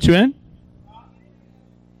 They won't let you in.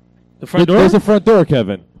 The front door. There's a front door,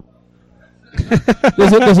 Kevin.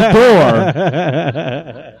 there's a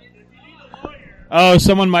door. Oh,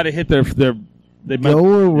 someone might have hit their. They might,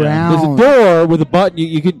 Go around. There's a door with a button.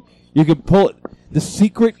 You can pull it. The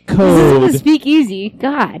secret This isn't code. a speakeasy.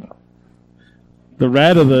 God. The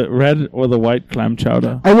red or the white clam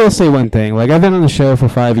chowder. I will say one thing. Like, I've been on the show for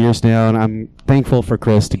 5 years now, and I'm thankful for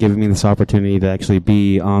Chris to giving me this opportunity to actually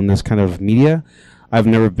be on this kind of media I've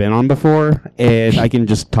never been on before, and I can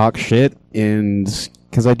just talk shit, and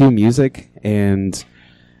because I do music, and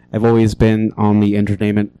I've always been on the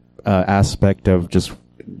entertainment aspect of just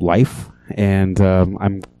life, and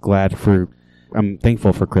I'm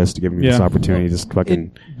thankful for Chris to give me this Yeah. opportunity. Just fucking.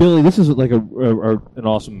 And, Billy, this is like an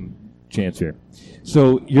awesome chance here.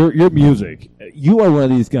 So your music, you are one of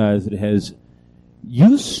these guys that has.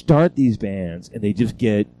 You start these bands and they just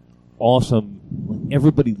get awesome. Like,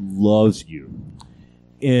 everybody loves you.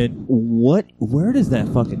 And where does that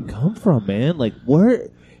fucking come from, man? Like, where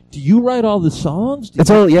do you write all the songs?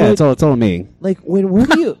 It's all it's all me. Like, where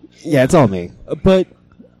do you? Yeah, it's all me. But,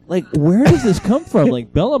 like, where does this come from?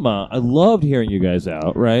 Like, Bellama, I loved hearing you guys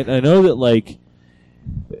out, right? I know that, like,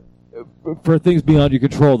 for things beyond your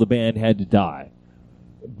control, the band had to die.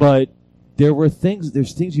 But there's things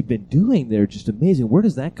you've been doing that are just amazing. Where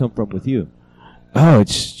does that come from with you? Oh,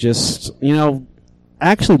 it's just,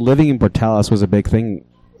 actually living in Portales was a big thing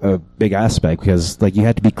a big aspect because like you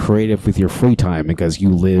had to be creative with your free time because you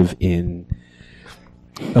live in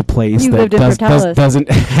a place You that lived in Portales. doesn't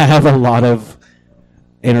have a lot of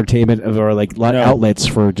entertainment or like lot No. outlets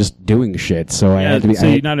for just doing shit. So I had to be. so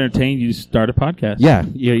you're not entertained. You start a podcast. Yeah,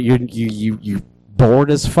 you're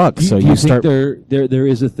bored as fuck. Do so do you think start. there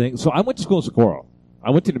is a thing. So I went to school in Socorro. I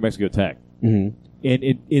went to New Mexico Tech, Mhm. and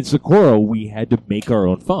in Socorro we had to make our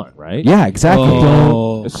own fun, right? Yeah, exactly.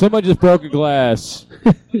 Oh. Someone just broke a glass.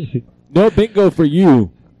 No bingo for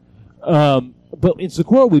you. But in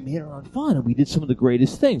Socorro, we made our own fun, and we did some of the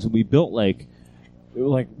greatest things. And we built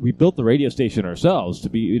we built the radio station ourselves to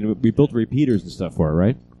be. We built repeaters and stuff for it,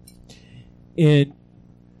 right? And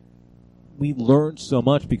we learned so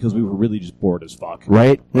much because we were really just bored as fuck.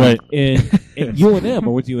 Right. Right. And at UNM, I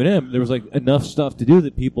went to UNM. There was like enough stuff to do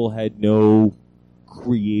that people had no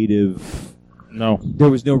creative. No. There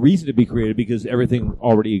was no reason to be creative because everything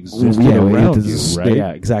already existed Yeah, around it you, is- right?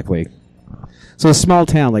 Yeah, exactly. So a small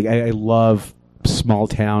town, like I love small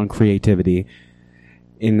town creativity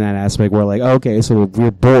in that aspect where like, okay, so we're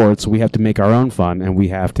bored, so we have to make our own fun and we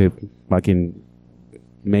have to fucking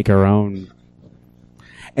make our own,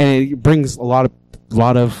 and it brings a lot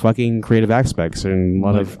of fucking creative aspects and a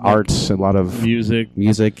lot of arts, a lot of Music,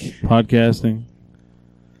 music. podcasting,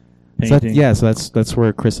 So painting. so that's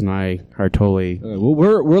where Chris and I are totally. Well,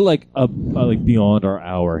 we're like like beyond our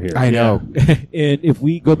hour here. I know. And if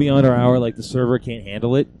we go beyond our hour, like the server can't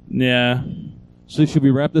handle it. Yeah. So should we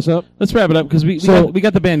wrap this up? Let's wrap it up because So- we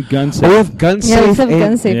got the band Gunsafe. We have Gunsafe. Yeah, let's have and-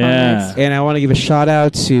 gun safe Yeah. on this. And I want to give a shout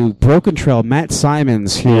out to Broken Trail, Matt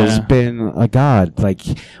Simons, who has Yeah. been a god. Like,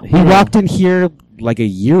 we Hero. walked in here like a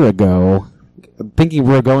year ago, thinking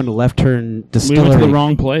we were going to Left Turn We Distillery. went to the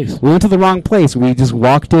wrong place. We went to the wrong place. We just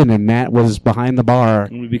walked in, and Matt was behind the bar.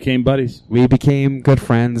 And we became buddies. We became good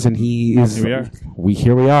friends, and he is. Here we are.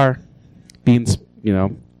 Here we are, being Yeah.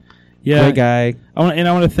 great guy. I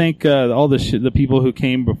want to thank all the people who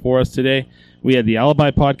came before us today. We had the Alibi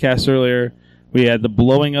podcast earlier. We had the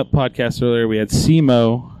Blowing Up podcast earlier. We had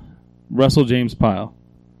SEMO, Russell James Pyle.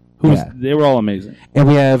 They were all amazing. And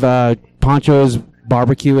we have Poncho's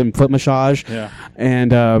Barbecue and Foot Massage. Yeah.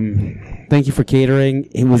 And thank you for catering.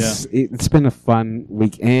 It's been a fun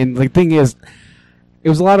week. And the thing is, it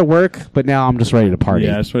was a lot of work, but now I'm just ready to party.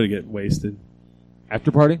 Yeah, I just ready to get wasted.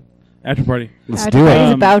 After party? After party. Let's After do party's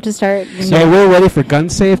it. about to start. So we're ready for Gun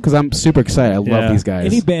Safe because I'm super excited. I Yeah. love these guys.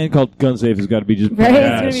 Any band called Gunsafe has got to be just Right?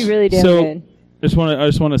 Yes. It's going to be really damn So- good. I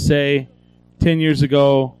just want to say, 10 years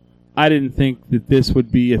ago, I didn't think that this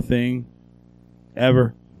would be a thing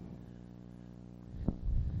ever.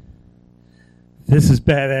 This is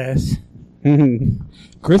badass.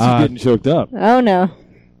 Chris is getting choked up. Oh, no.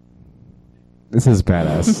 This is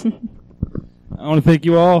badass. I want to thank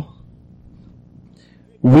you all.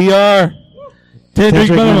 We are 10 Drink Drink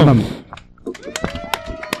Minimum. minimum.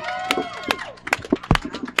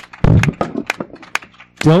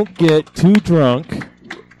 Don't get too drunk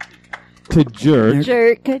to jerk.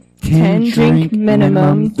 Jerk 10 drink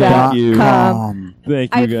minimum Thank you. .com.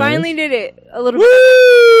 Thank you, I guys. finally did it. A little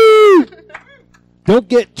Don't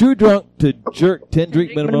get too drunk to jerk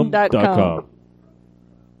 10drinkminimum.com. drinkminimum.com.